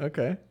 Yeah,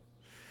 okay.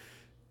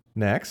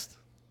 Next.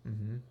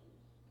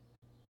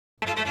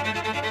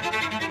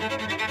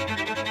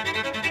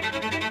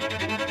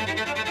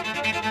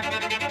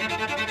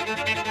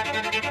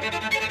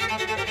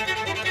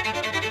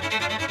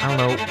 I don't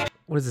know.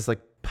 What is this, like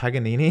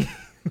Paganini?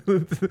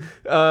 I'm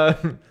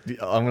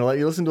going to let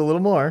you listen to a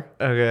little more.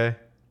 Okay.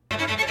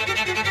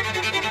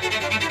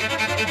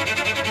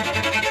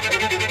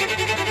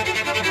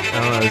 I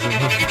don't know. Is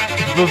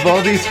it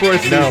Vivaldi's Four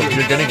Seasons? No,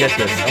 you're going to get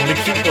this. I'm going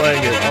to keep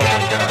playing it. Oh,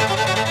 my God.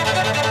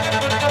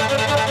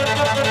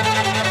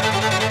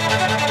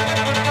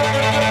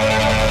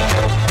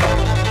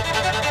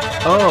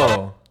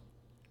 Oh.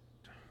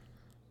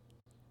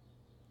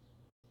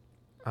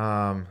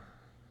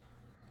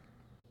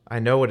 I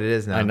know what it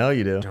is now. I know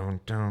you do.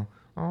 Don't.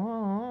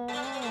 Oh.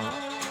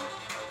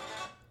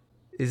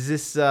 Is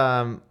this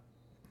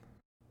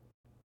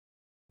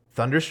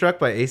Thunderstruck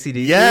by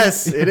AC/DC?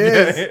 Yes, it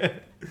is.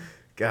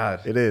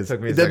 God, It is.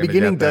 Took me a The second to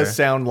beginning get there. does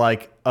sound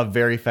like a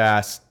very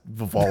fast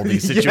Vivaldi Yeah,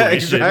 situation.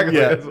 exactly.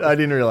 Yeah, That's what- I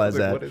didn't I realize was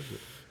like, that. what is it?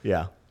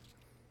 Yeah.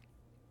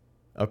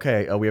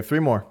 Okay, we have 3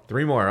 more.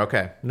 3 more.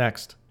 Okay.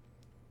 Next.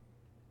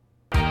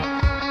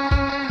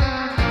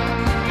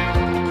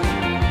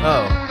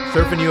 Oh,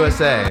 Surfing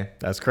USA.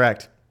 That's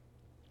correct.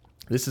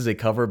 This is a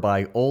cover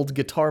by Old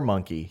Guitar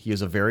Monkey. He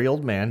is a very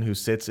old man who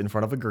sits in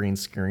front of a green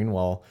screen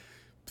while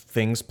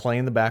things play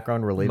in the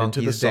background related to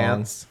the Monkeys song.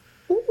 dance.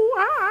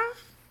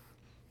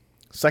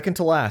 Second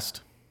to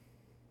last.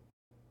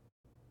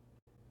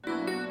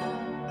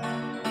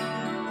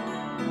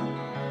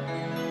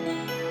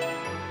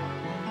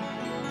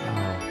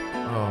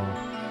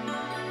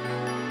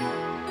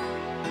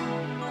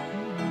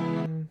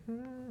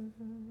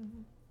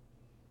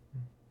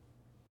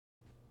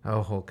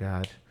 Oh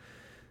God.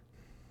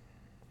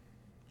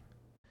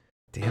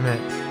 Damn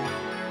it.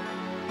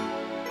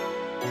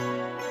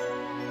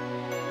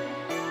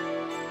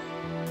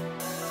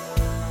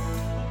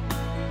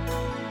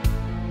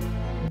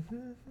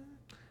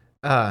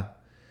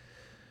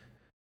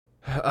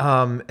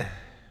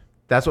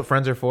 That's what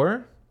friends are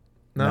for?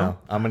 No.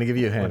 I'm going to give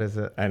you a hint. What is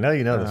it? I know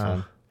you know this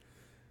one.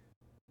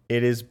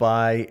 It is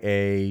by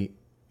a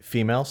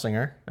female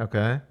singer,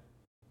 Okay.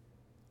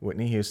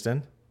 Whitney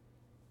Houston.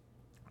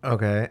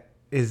 Okay.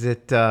 Is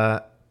it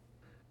the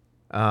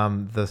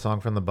song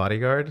from The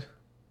Bodyguard?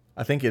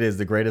 I think it is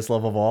The Greatest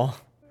Love of All.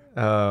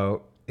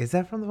 Oh, is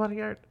that from The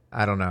Bodyguard?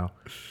 I don't know.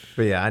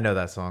 But yeah, I know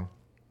that song.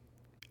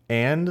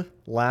 And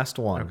last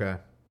one. Okay.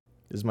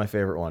 This is my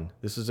favorite one.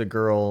 This is a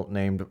girl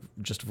named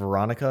just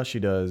Veronica. She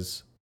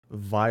does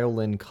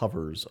violin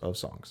covers of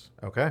songs.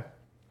 Okay.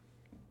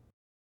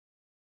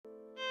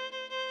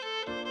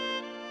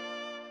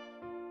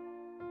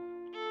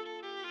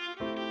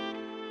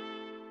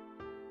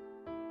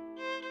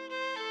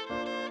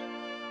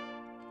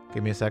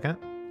 Give me a second.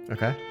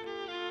 Okay.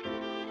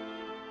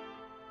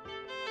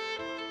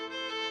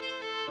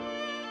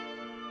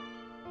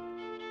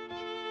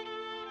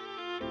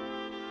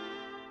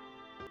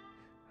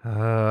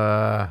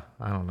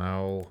 I don't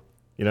know.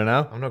 You don't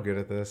know? I'm no good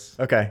at this.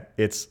 Okay.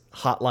 It's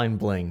Hotline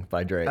Bling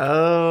by Drake.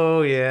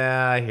 Oh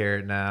yeah, I hear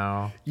it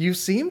now. You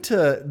seem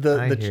to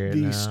I hear it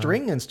the now.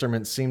 string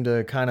instruments seem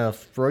to kind of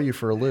throw you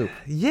for a loop.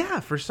 Yeah,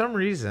 for some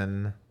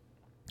reason.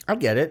 I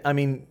get it. I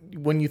mean,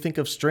 when you think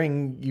of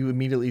string, you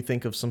immediately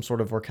think of some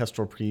sort of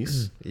orchestral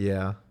piece.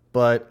 Yeah.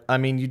 But I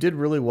mean, you did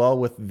really well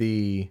with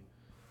the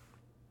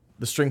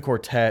string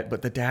quartet,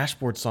 but the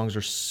dashboard songs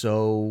are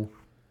so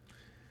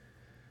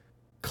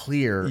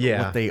clear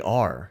Yeah. what they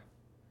are.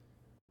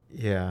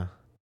 Yeah.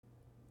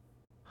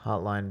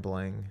 Hotline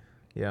Bling.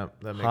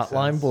 Yep, that makes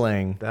Hotline sense.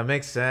 Bling. That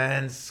makes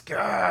sense.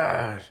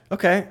 God.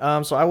 Okay,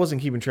 so I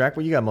wasn't keeping track,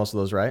 but you got most of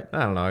those right. I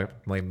don't know.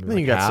 Like, I think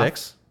you got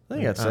 6. I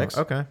think you got 6.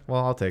 Okay.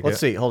 Well, I'll take Let's it.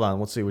 see. Hold on.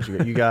 Let's see what you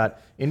got. You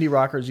got Indie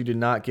Rockers. You did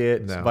not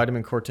get No.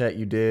 Vitamin Quartet.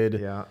 You did.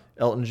 Yeah.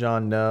 Elton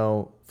John.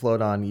 No.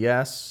 Float On.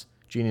 Yes.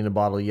 Genie in a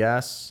Bottle.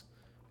 Yes.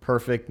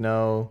 Perfect.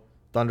 No.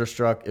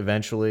 Thunderstruck.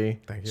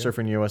 Eventually. Thank you.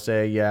 Surfing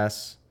USA.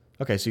 Yes.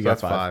 Okay, so you So got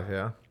that's 5. 5,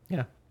 yeah.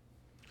 Yeah.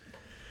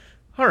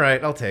 All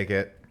right, I'll take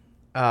it.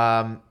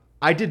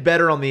 I did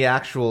better on the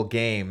actual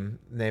game.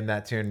 Name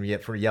that tune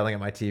yet for yelling at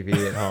my TV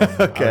at home.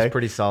 Okay. I was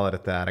pretty solid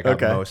at that. I got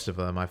Okay. most of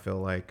them. I feel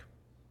like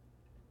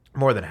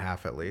more than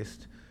half at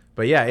least.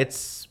 But yeah,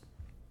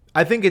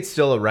 I think it's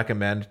still a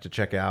recommend to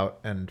check out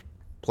and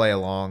play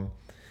along.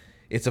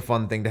 It's a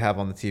fun thing to have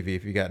on the TV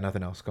if you got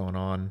nothing else going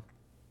on.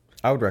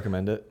 I would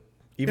recommend it.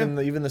 Even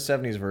the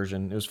 70s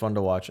version, it was fun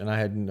to watch, and I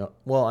had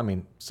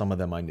some of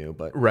them I knew,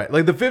 but Right.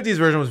 Like the 50s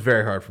version was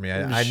very hard for me.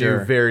 I Sure.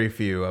 knew very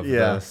few of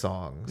Yeah. the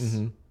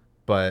songs,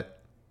 but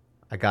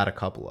I got a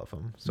couple of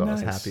them. So I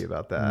was Nice. happy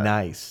about that.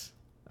 Nice.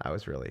 I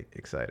was really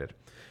excited.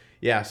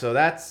 Yeah. So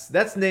that's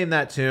Name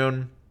That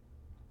Tune.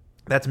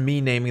 That's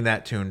me naming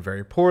that tune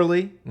very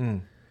poorly.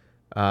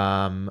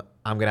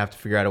 I'm going to have to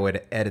figure out a way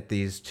to edit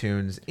these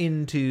tunes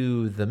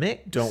into the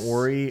mix. Don't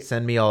worry.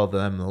 Send me all of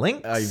them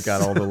links. You've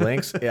got all the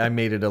links. I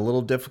made it a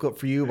little difficult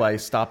for you by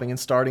stopping and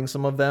starting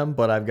some of them,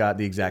 but I've got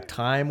the exact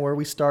time where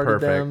we started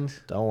them.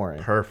 Don't worry.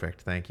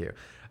 Perfect. Thank you.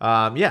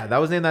 Yeah, that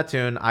was Name That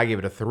Tune. I gave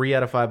it a 3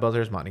 out of 5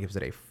 buzzers. Monty gives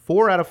it a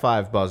 4 out of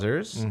 5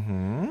 buzzers.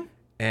 Mm-hmm.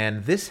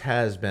 And this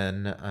has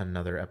been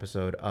another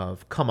episode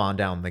of Come On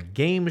Down, the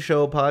Game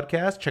Show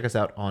podcast. Check us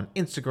out on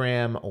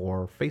Instagram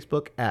or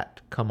Facebook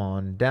at Come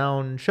On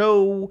Down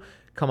Show,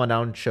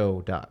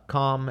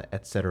 comeondownshow.com,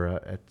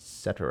 etc.,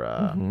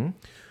 etc. Mm-hmm.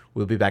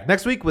 We'll be back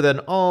next week with an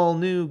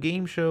all-new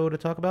game show to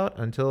talk about.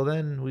 Until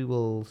then, we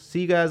will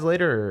see you guys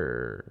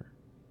later.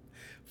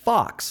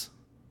 Fox.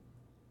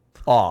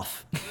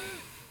 Off.